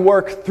my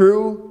work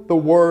through the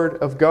Word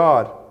of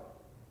God.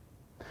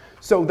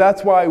 So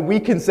that's why we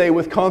can say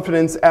with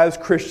confidence as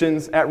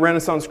Christians at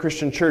Renaissance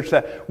Christian Church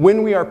that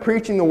when we are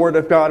preaching the Word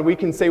of God, we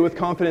can say with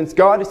confidence,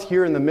 God is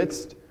here in the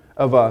midst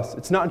of us.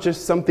 It's not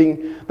just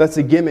something that's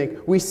a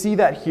gimmick. We see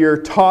that here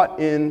taught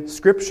in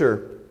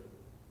Scripture.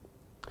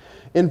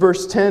 In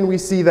verse 10, we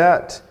see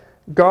that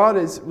God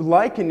is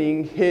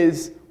likening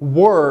His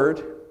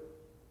Word.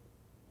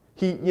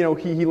 He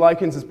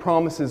likens His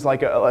promises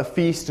like a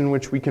feast in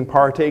which we can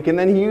partake. And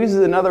then He uses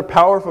another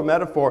powerful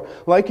metaphor,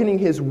 likening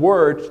His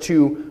Word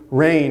to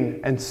rain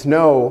and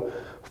snow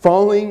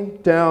falling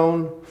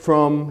down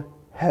from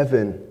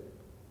heaven.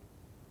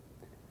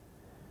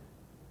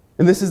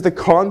 And this is the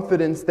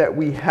confidence that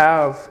we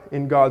have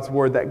in God's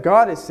Word, that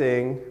God is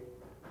saying,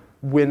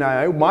 when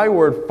my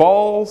Word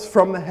falls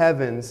from the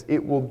heavens,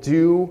 it will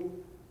do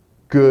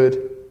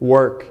good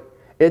work.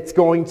 It's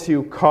going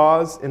to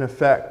cause an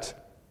effect.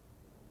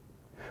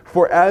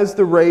 For as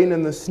the rain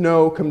and the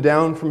snow come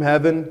down from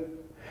heaven,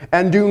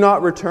 and do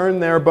not return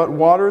there, but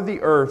water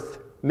the earth,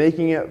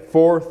 making it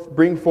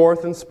bring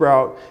forth and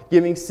sprout,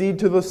 giving seed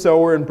to the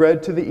sower and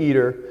bread to the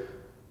eater,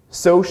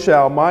 so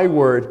shall my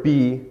word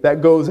be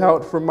that goes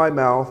out from my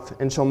mouth,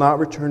 and shall not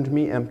return to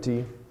me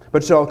empty,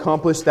 but shall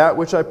accomplish that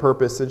which I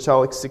purpose, and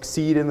shall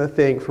succeed in the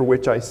thing for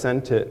which I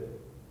sent it.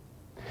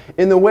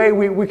 In the way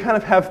we kind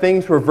of have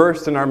things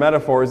reversed in our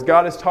metaphors.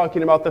 God is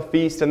talking about the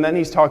feast, and then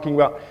He's talking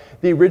about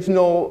the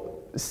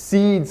original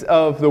seeds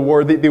of the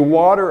Word, the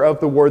water of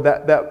the Word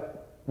that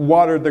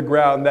watered the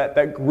ground,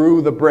 that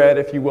grew the bread,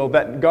 if you will,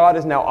 that God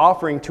is now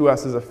offering to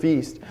us as a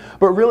feast.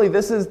 But really,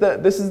 this is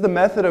the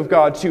method of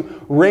God,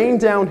 to rain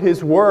down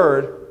His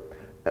Word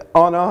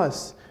on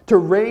us, to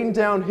rain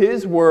down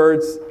His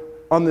words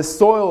on the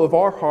soil of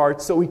our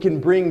hearts so we can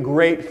bring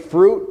great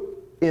fruit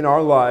in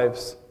our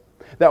lives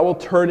that will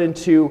turn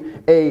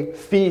into a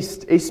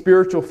feast, a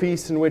spiritual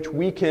feast in which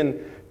we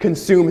can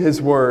consume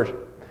His Word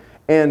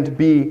and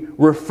be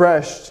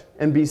refreshed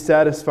and be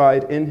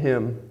satisfied in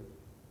Him.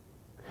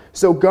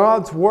 So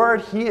God's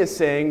Word, He is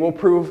saying, will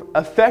prove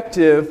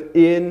effective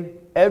in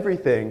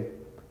everything.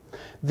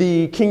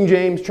 The King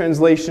James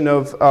translation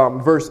of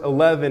verse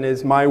 11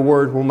 is, my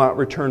word will not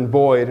return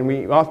void. And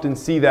we often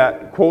see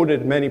that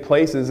quoted many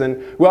places.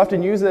 And we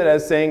often use it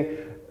as saying,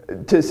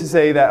 to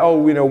say that,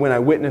 when I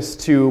witness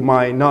to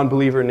my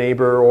non-believer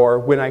neighbor, or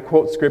when I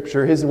quote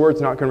Scripture, his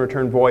word's not going to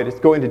return void. It's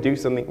going to do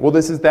something. Well,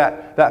 this is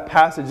that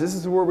passage. This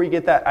is where we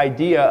get that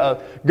idea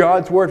of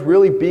God's Word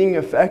really being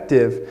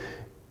effective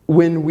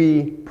when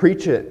we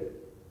preach it.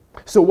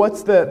 So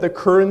what's the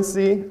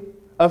currency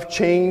of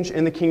change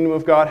in the kingdom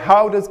of God?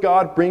 How does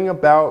God bring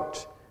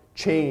about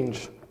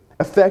change?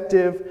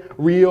 Effective,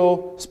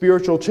 real,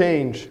 spiritual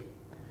change.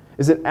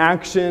 Is it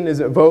action?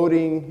 Is it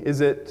voting? Is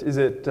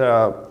it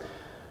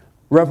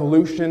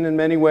revolution in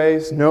many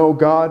ways? No,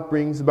 God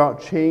brings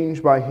about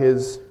change by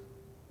His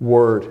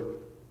Word.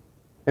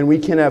 And we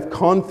can have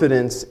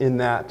confidence in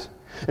that.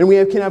 And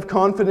we can have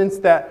confidence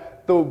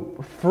that the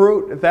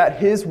fruit that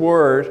His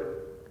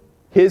Word,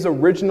 His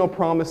original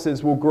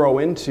promises will grow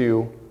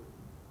into,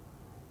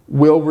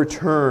 will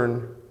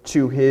return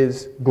to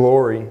His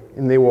glory,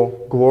 and they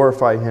will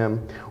glorify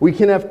Him. We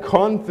can have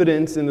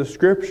confidence in the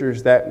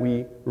Scriptures that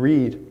we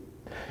read.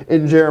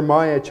 In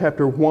Jeremiah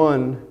chapter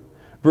 1,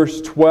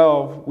 verse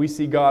 12, we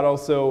see God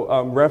also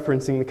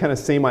referencing the kind of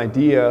same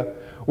idea,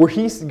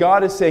 where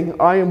God is saying,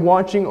 I am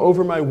watching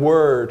over my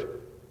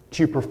word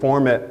to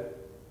perform it.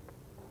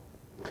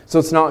 So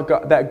it's not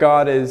that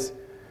God is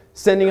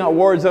sending out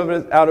words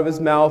out of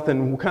His mouth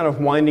and kind of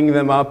winding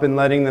them up and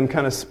letting them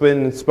kind of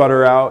spin and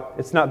sputter out.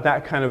 It's not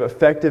that kind of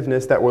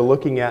effectiveness that we're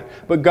looking at.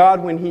 But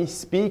God, when He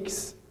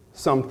speaks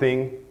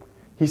something,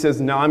 He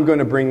says, no, I'm going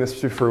to bring this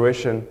to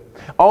fruition.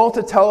 All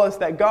to tell us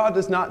that God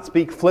does not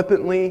speak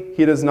flippantly,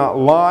 He does not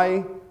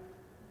lie,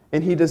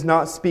 and He does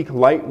not speak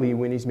lightly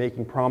when He's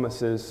making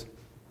promises.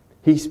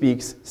 He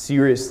speaks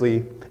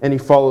seriously, and He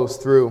follows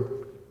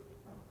through.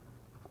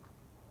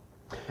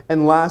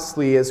 And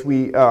lastly, as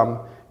we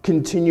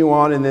continue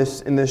on in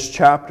this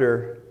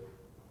chapter,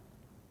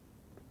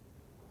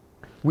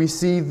 we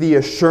see the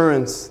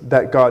assurance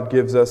that God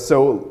gives us.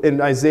 So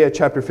in Isaiah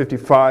chapter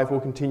 55, we'll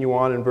continue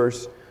on in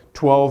verse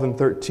 12 and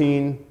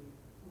 13,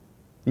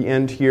 the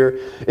end here.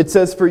 It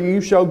says, for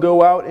you shall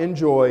go out in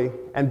joy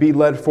and be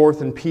led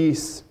forth in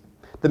peace.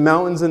 The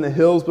mountains and the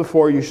hills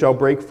before you shall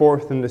break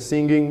forth into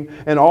singing,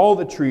 and all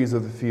the trees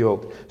of the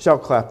field shall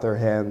clap their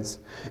hands.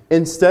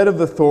 Instead of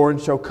the thorn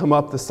shall come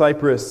up the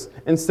cypress,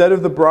 instead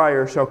of the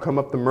briar shall come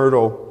up the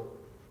myrtle,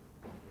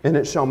 and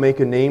it shall make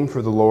a name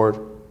for the Lord.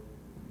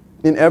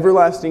 an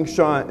everlasting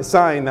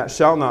sign that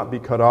shall not be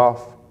cut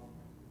off.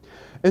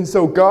 And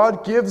so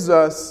God gives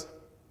us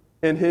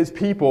and His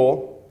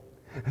people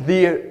in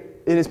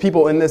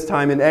this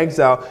time in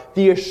exile,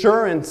 the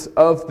assurance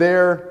of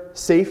their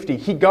safety.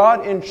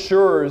 God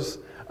ensures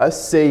a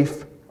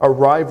safe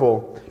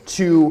arrival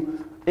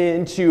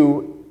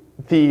into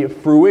the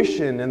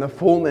fruition and the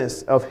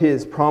fullness of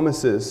His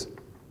promises.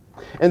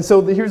 And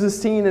so here's a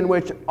scene in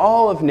which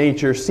all of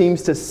nature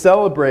seems to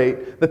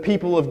celebrate the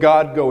people of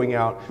God going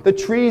out. The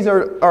trees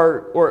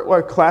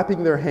are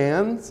clapping their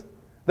hands.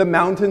 The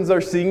mountains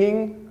are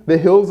singing. The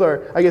hills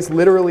are, I guess,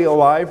 literally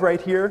alive right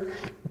here.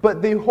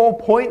 But the whole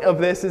point of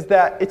this is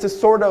that it's a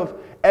sort of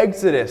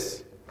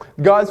exodus.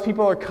 God's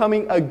people are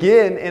coming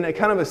again in a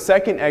kind of a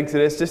second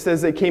exodus, just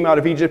as they came out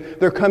of Egypt.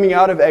 They're coming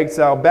out of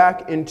exile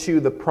back into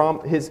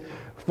His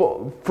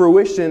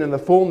fruition and the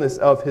fullness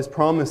of His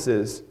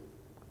promises.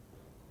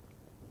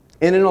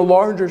 And in a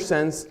larger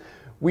sense,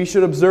 we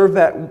should observe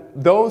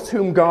that those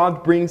whom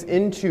God brings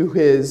into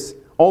His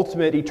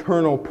ultimate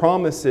eternal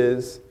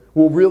promises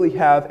will really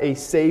have a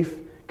safe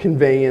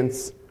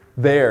conveyance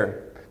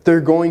there.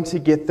 They're going to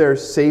get there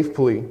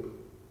safely.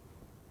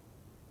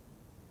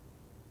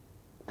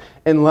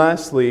 And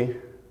lastly,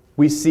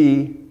 we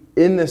see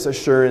in this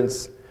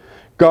assurance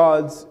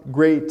God's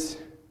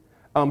great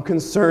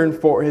concern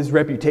for His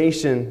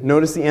reputation.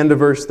 Notice the end of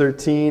verse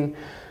 13.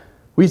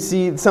 We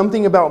see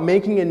something about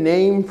making a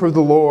name for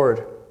the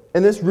Lord.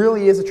 And this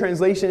really is a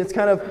translation. It's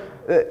kind of,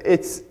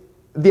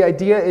 the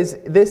idea is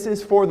this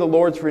is for the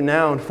Lord's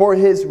renown, for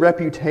His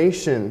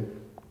reputation.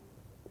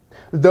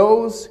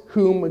 Those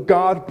whom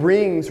God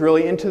brings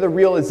really into the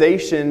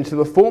realization, to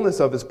the fullness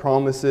of His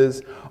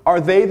promises,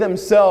 are they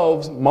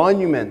themselves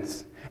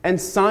monuments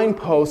and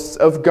signposts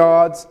of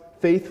God's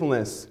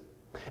faithfulness.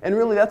 And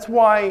really, that's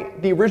why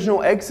the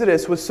original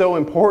Exodus was so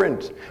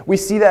important. We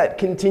see that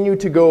continue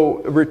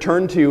to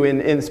return to,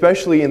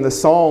 especially in the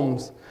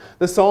Psalms.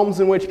 The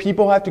Psalms in which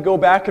people have to go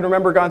back and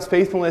remember God's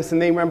faithfulness,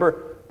 and they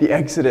remember the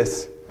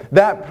Exodus.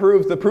 That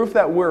proves, the proof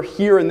that we're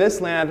here in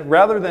this land,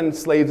 rather than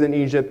slaves in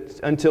Egypt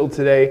until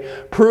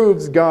today,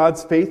 proves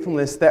God's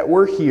faithfulness that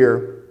we're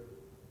here.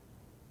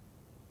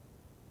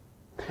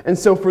 And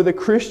so for the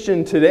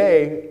Christian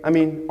today,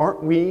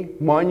 aren't we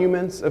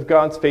monuments of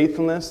God's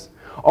faithfulness?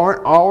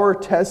 Aren't our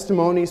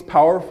testimonies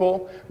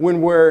powerful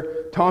when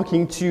we're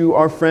talking to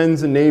our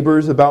friends and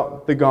neighbors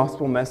about the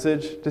gospel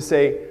message? To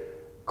say,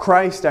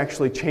 Christ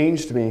actually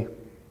changed me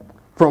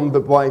from the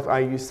life I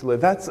used to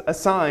live. That's a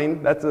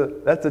sign, that's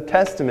a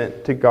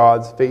testament to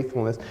God's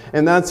faithfulness.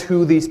 And that's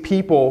who these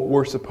people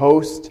were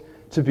supposed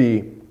to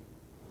be.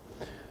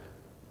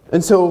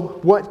 And so,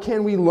 what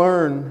can we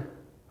learn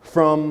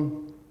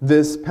from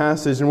this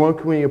passage, and what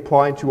can we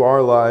apply to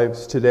our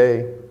lives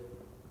today?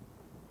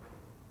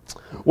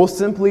 Well,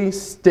 simply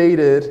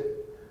stated,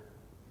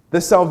 the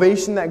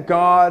salvation that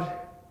God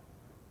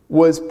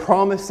was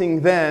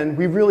promising then,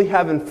 we really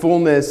have in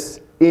fullness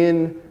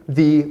in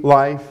the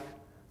life,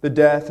 the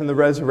death, and the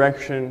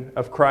resurrection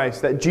of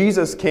Christ. That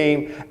Jesus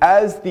came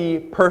as the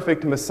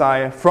perfect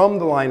Messiah from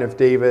the line of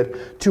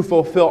David to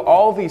fulfill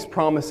all these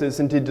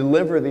promises and to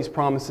deliver these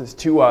promises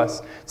to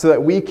us so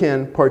that we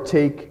can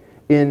partake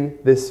in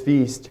this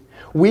feast.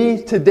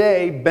 We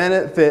today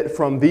benefit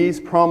from these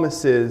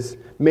promises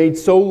made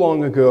so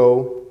long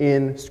ago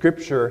in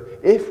Scripture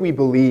if we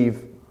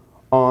believe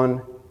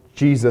on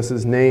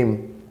Jesus'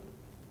 name.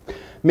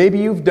 Maybe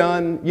you've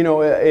done,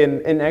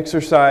 an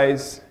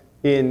exercise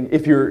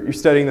if you're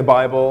studying the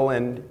Bible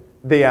and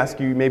they ask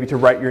you maybe to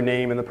write your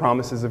name in the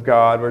promises of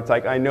God, where it's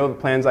like, I know the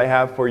plans I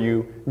have for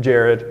you,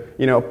 Jared,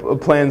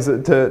 plans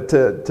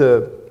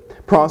to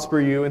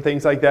prosper you and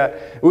things like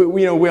that.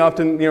 We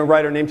often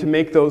write our name to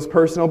make those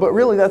personal, but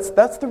really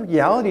that's the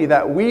reality,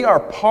 that we are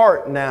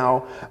part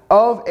now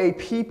of a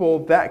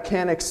people that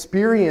can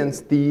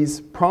experience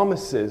these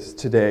promises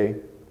today.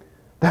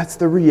 That's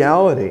the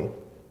reality.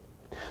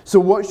 So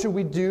what should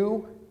we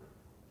do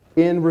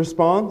in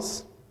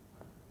response?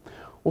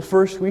 Well,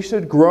 first, we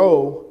should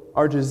grow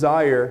our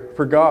desire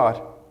for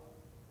God.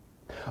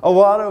 A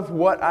lot of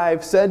what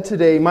I've said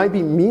today might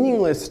be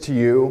meaningless to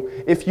you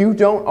if you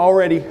don't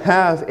already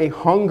have a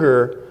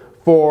hunger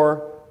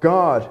for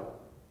God.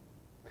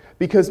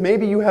 Because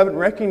maybe you haven't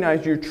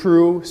recognized your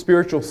true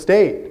spiritual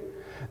state,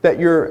 that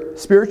you're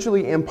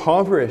spiritually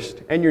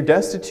impoverished and you're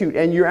destitute,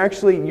 and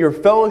your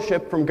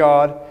fellowship from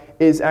God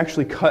is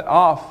actually cut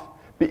off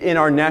in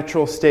our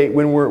natural state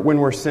when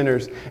we're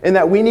sinners, and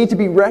that we need to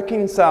be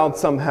reconciled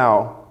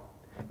somehow.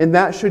 And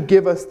that should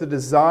give us the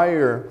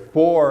desire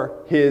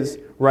for His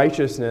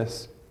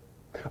righteousness.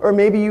 Or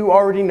maybe you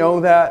already know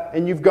that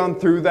and you've gone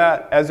through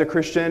that as a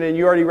Christian and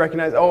you already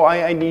recognize,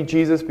 I need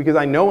Jesus because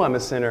I know I'm a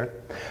sinner.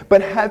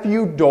 But have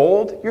you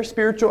dulled your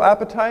spiritual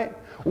appetite?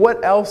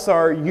 What else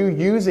are you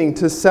using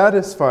to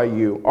satisfy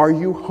you? Are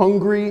you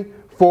hungry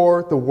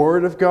for the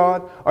Word of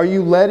God? Are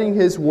you letting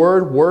His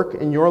Word work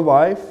in your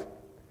life?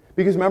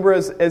 Because remember,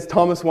 as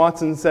Thomas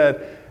Watson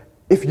said,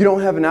 if you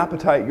don't have an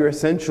appetite, you're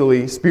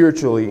essentially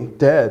spiritually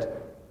dead.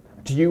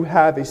 Do you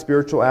have a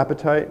spiritual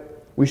appetite?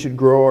 we should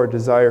grow our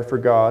desire for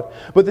God.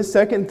 But the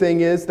second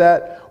thing is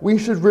that we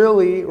should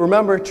really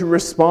remember to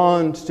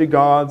respond to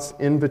God's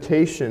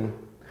invitation.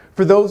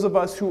 For those of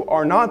us who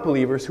are not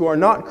believers, who are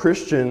not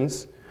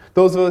Christians,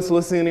 those of us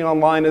listening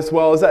online as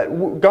well, is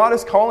that God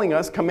is calling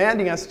us,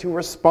 commanding us to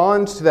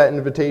respond to that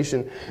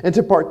invitation and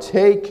to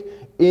partake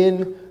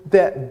in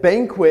that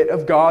banquet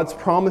of God's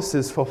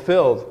promises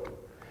fulfilled.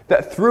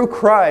 That through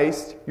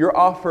Christ, you're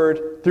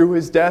offered, through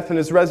His death and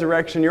His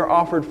resurrection, you're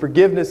offered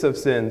forgiveness of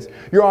sins.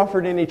 You're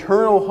offered an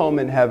eternal home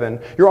in heaven.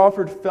 You're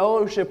offered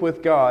fellowship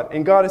with God.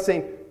 And God is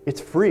saying, it's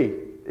free.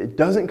 It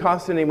doesn't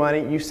cost any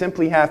money. You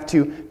simply have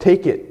to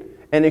take it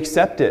and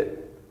accept it.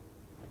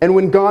 And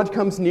when God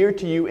comes near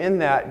to you in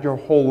that, your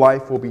whole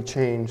life will be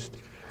changed.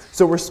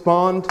 So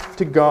respond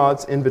to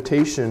God's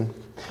invitation.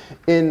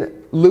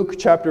 In Luke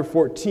chapter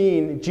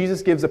 14,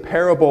 Jesus gives a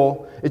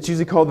parable. It's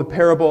usually called the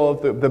parable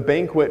of the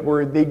banquet,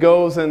 where he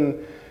goes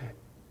and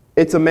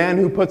it's a man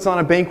who puts on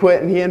a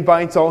banquet and he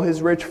invites all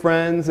his rich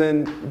friends,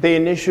 and they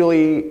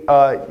initially,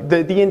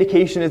 the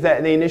indication is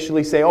that they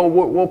initially say, oh,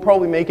 we'll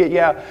probably make it,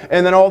 yeah.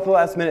 And then all at the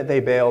last minute they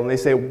bail and they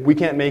say, we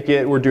can't make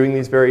it, we're doing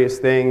these various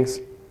things.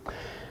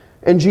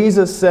 And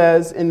Jesus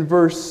says in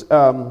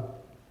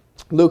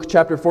Luke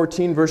chapter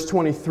 14, verse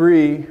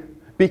 23,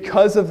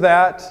 because of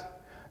that,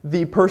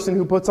 the person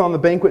who puts on the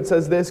banquet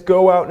says this,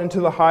 go out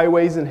into the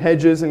highways and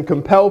hedges and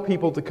compel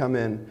people to come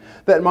in,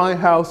 that my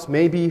house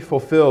may be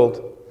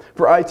fulfilled.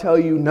 For I tell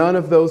you, none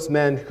of those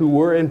men who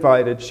were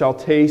invited shall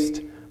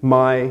taste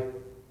my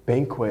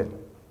banquet.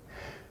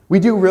 We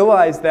do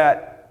realize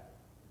that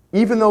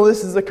even though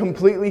this is a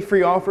completely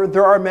free offer,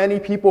 there are many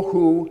people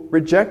who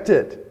reject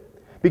it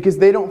because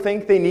they don't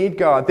think they need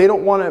God. They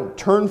don't want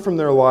to turn from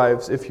their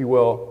lives, if you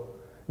will.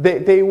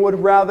 They would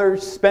rather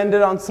spend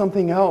it on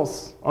something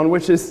else, on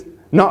which is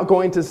not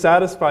going to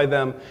satisfy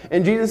them.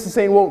 And Jesus is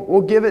saying, well,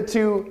 we'll give it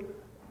to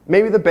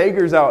maybe the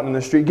beggars out in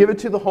the street. Give it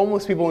to the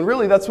homeless people. And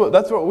really, that's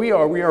what we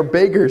are. We are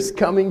beggars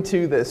coming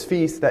to this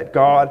feast that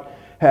God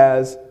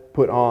has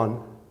put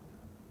on.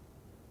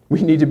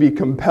 We need to be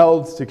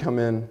compelled to come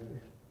in,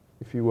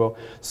 if you will.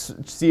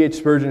 C.H.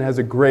 Spurgeon has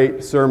a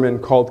great sermon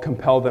called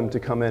Compel Them to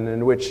Come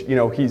In which,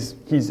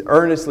 he's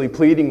earnestly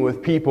pleading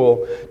with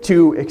people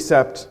to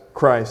accept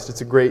Christ.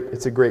 It's a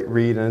great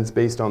read, and it's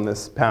based on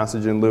this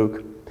passage in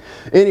Luke.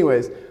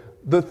 Anyways,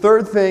 the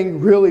third thing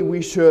really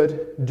we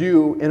should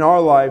do in our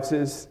lives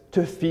is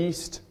to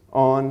feast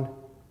on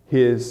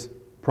His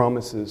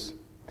promises.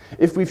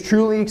 If we've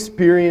truly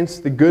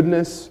experienced the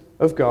goodness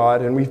of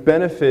God and we've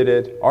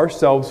benefited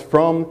ourselves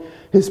from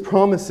His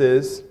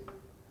promises,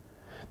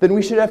 then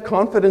we should have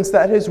confidence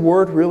that His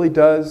Word really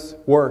does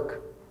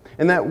work,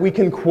 and that we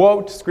can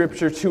quote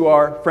Scripture to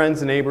our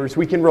friends and neighbors.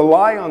 We can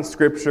rely on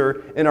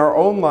Scripture in our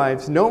own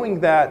lives,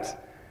 knowing that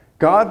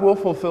God will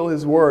fulfill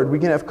His Word. We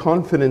can have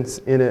confidence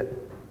in it.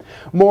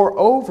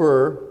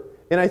 Moreover,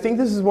 and I think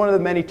this is one of the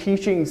many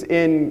teachings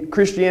in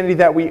Christianity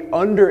that we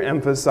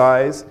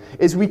underemphasize,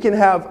 is we can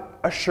have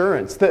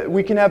assurance. That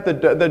we can have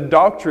the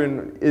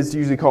doctrine is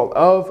usually called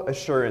of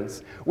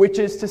assurance, which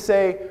is to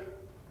say,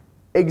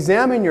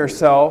 examine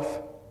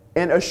yourself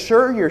and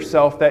assure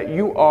yourself that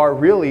you are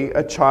really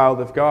a child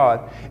of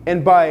God.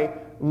 And by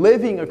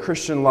living a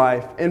Christian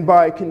life and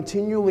by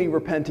continually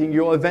repenting,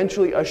 you'll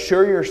eventually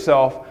assure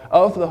yourself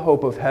of the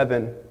hope of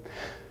heaven.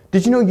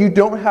 Did you know you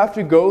don't have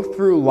to go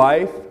through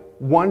life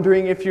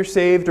wondering if you're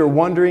saved or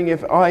wondering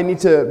if, I need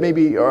to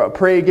maybe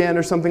pray again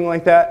or something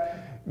like that?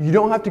 You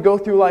don't have to go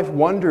through life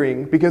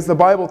wondering, because the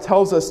Bible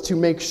tells us to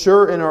make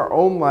sure in our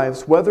own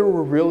lives whether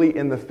we're really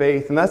in the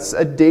faith. And that's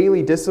a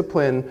daily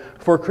discipline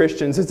for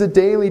Christians. It's a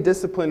daily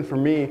discipline for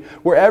me,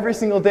 where every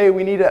single day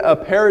we need a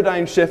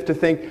paradigm shift to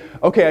think,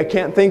 okay, I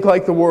can't think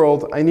like the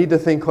world. I need to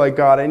think like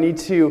God. I need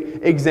to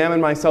examine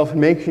myself and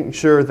making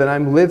sure that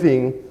I'm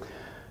living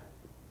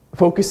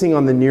focusing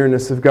on the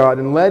nearness of God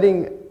and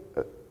letting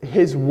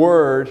His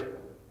Word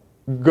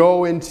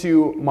go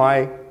into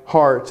my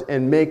heart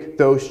and make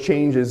those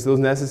changes, those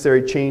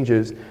necessary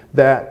changes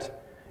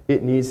that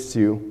it needs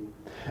to.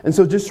 And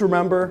so just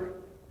remember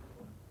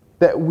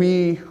that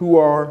we who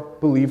are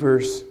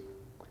believers,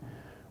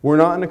 we're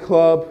not in a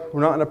club,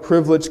 we're not in a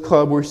privileged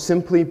club, we're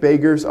simply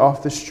beggars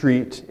off the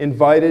street,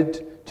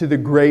 invited to the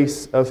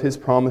grace of His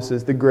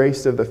promises, the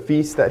grace of the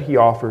feast that He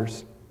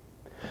offers.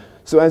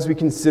 So as we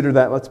consider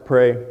that, let's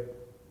pray.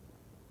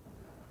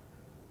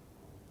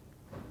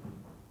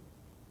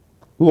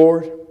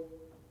 Lord,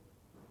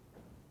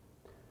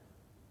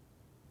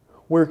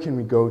 where can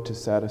we go to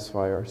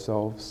satisfy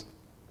ourselves?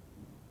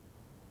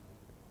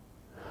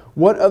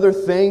 What other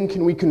thing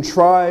can we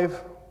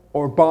contrive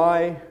or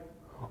buy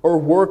or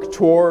work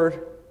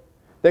toward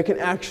that can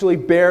actually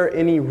bear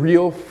any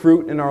real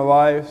fruit in our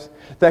lives,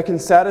 that can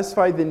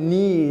satisfy the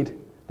need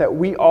that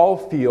we all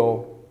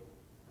feel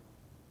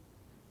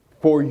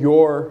for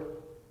your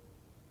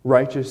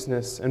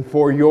righteousness and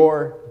for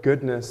your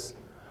goodness?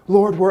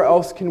 Lord, where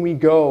else can we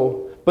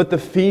go but the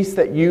feast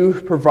that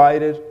you've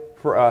provided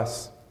for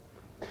us?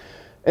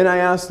 And I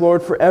ask,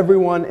 Lord, for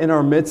everyone in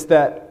our midst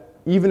that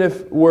even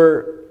if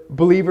we're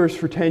believers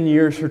for 10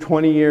 years, for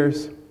 20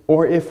 years,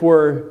 Or if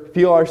we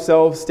feel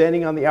ourselves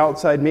standing on the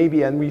outside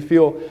maybe and we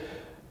feel,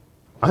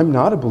 I'm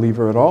not a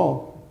believer at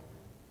all.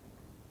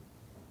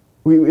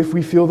 If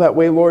we feel that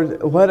way,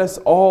 Lord, let us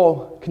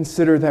all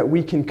consider that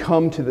we can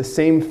come to the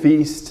same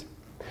feast,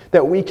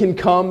 that we can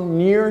come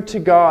near to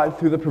God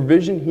through the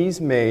provision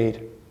He's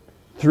made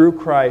through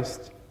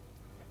Christ,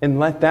 and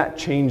let that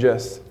change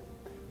us,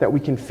 that we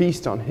can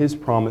feast on His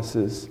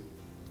promises.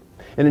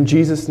 And in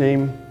Jesus'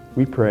 name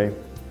we pray.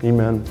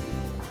 Amen.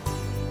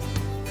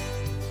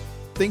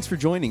 Thanks for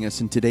joining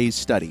us in today's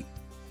study.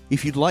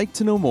 If you'd like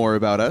to know more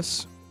about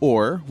us,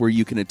 or where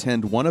you can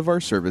attend one of our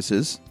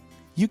services,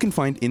 you can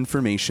find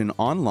information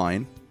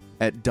online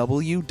at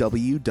www.ren.church.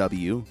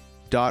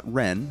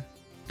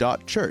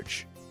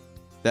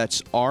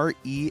 That's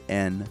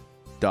REN.church.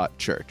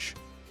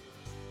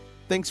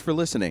 Thanks for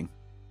listening.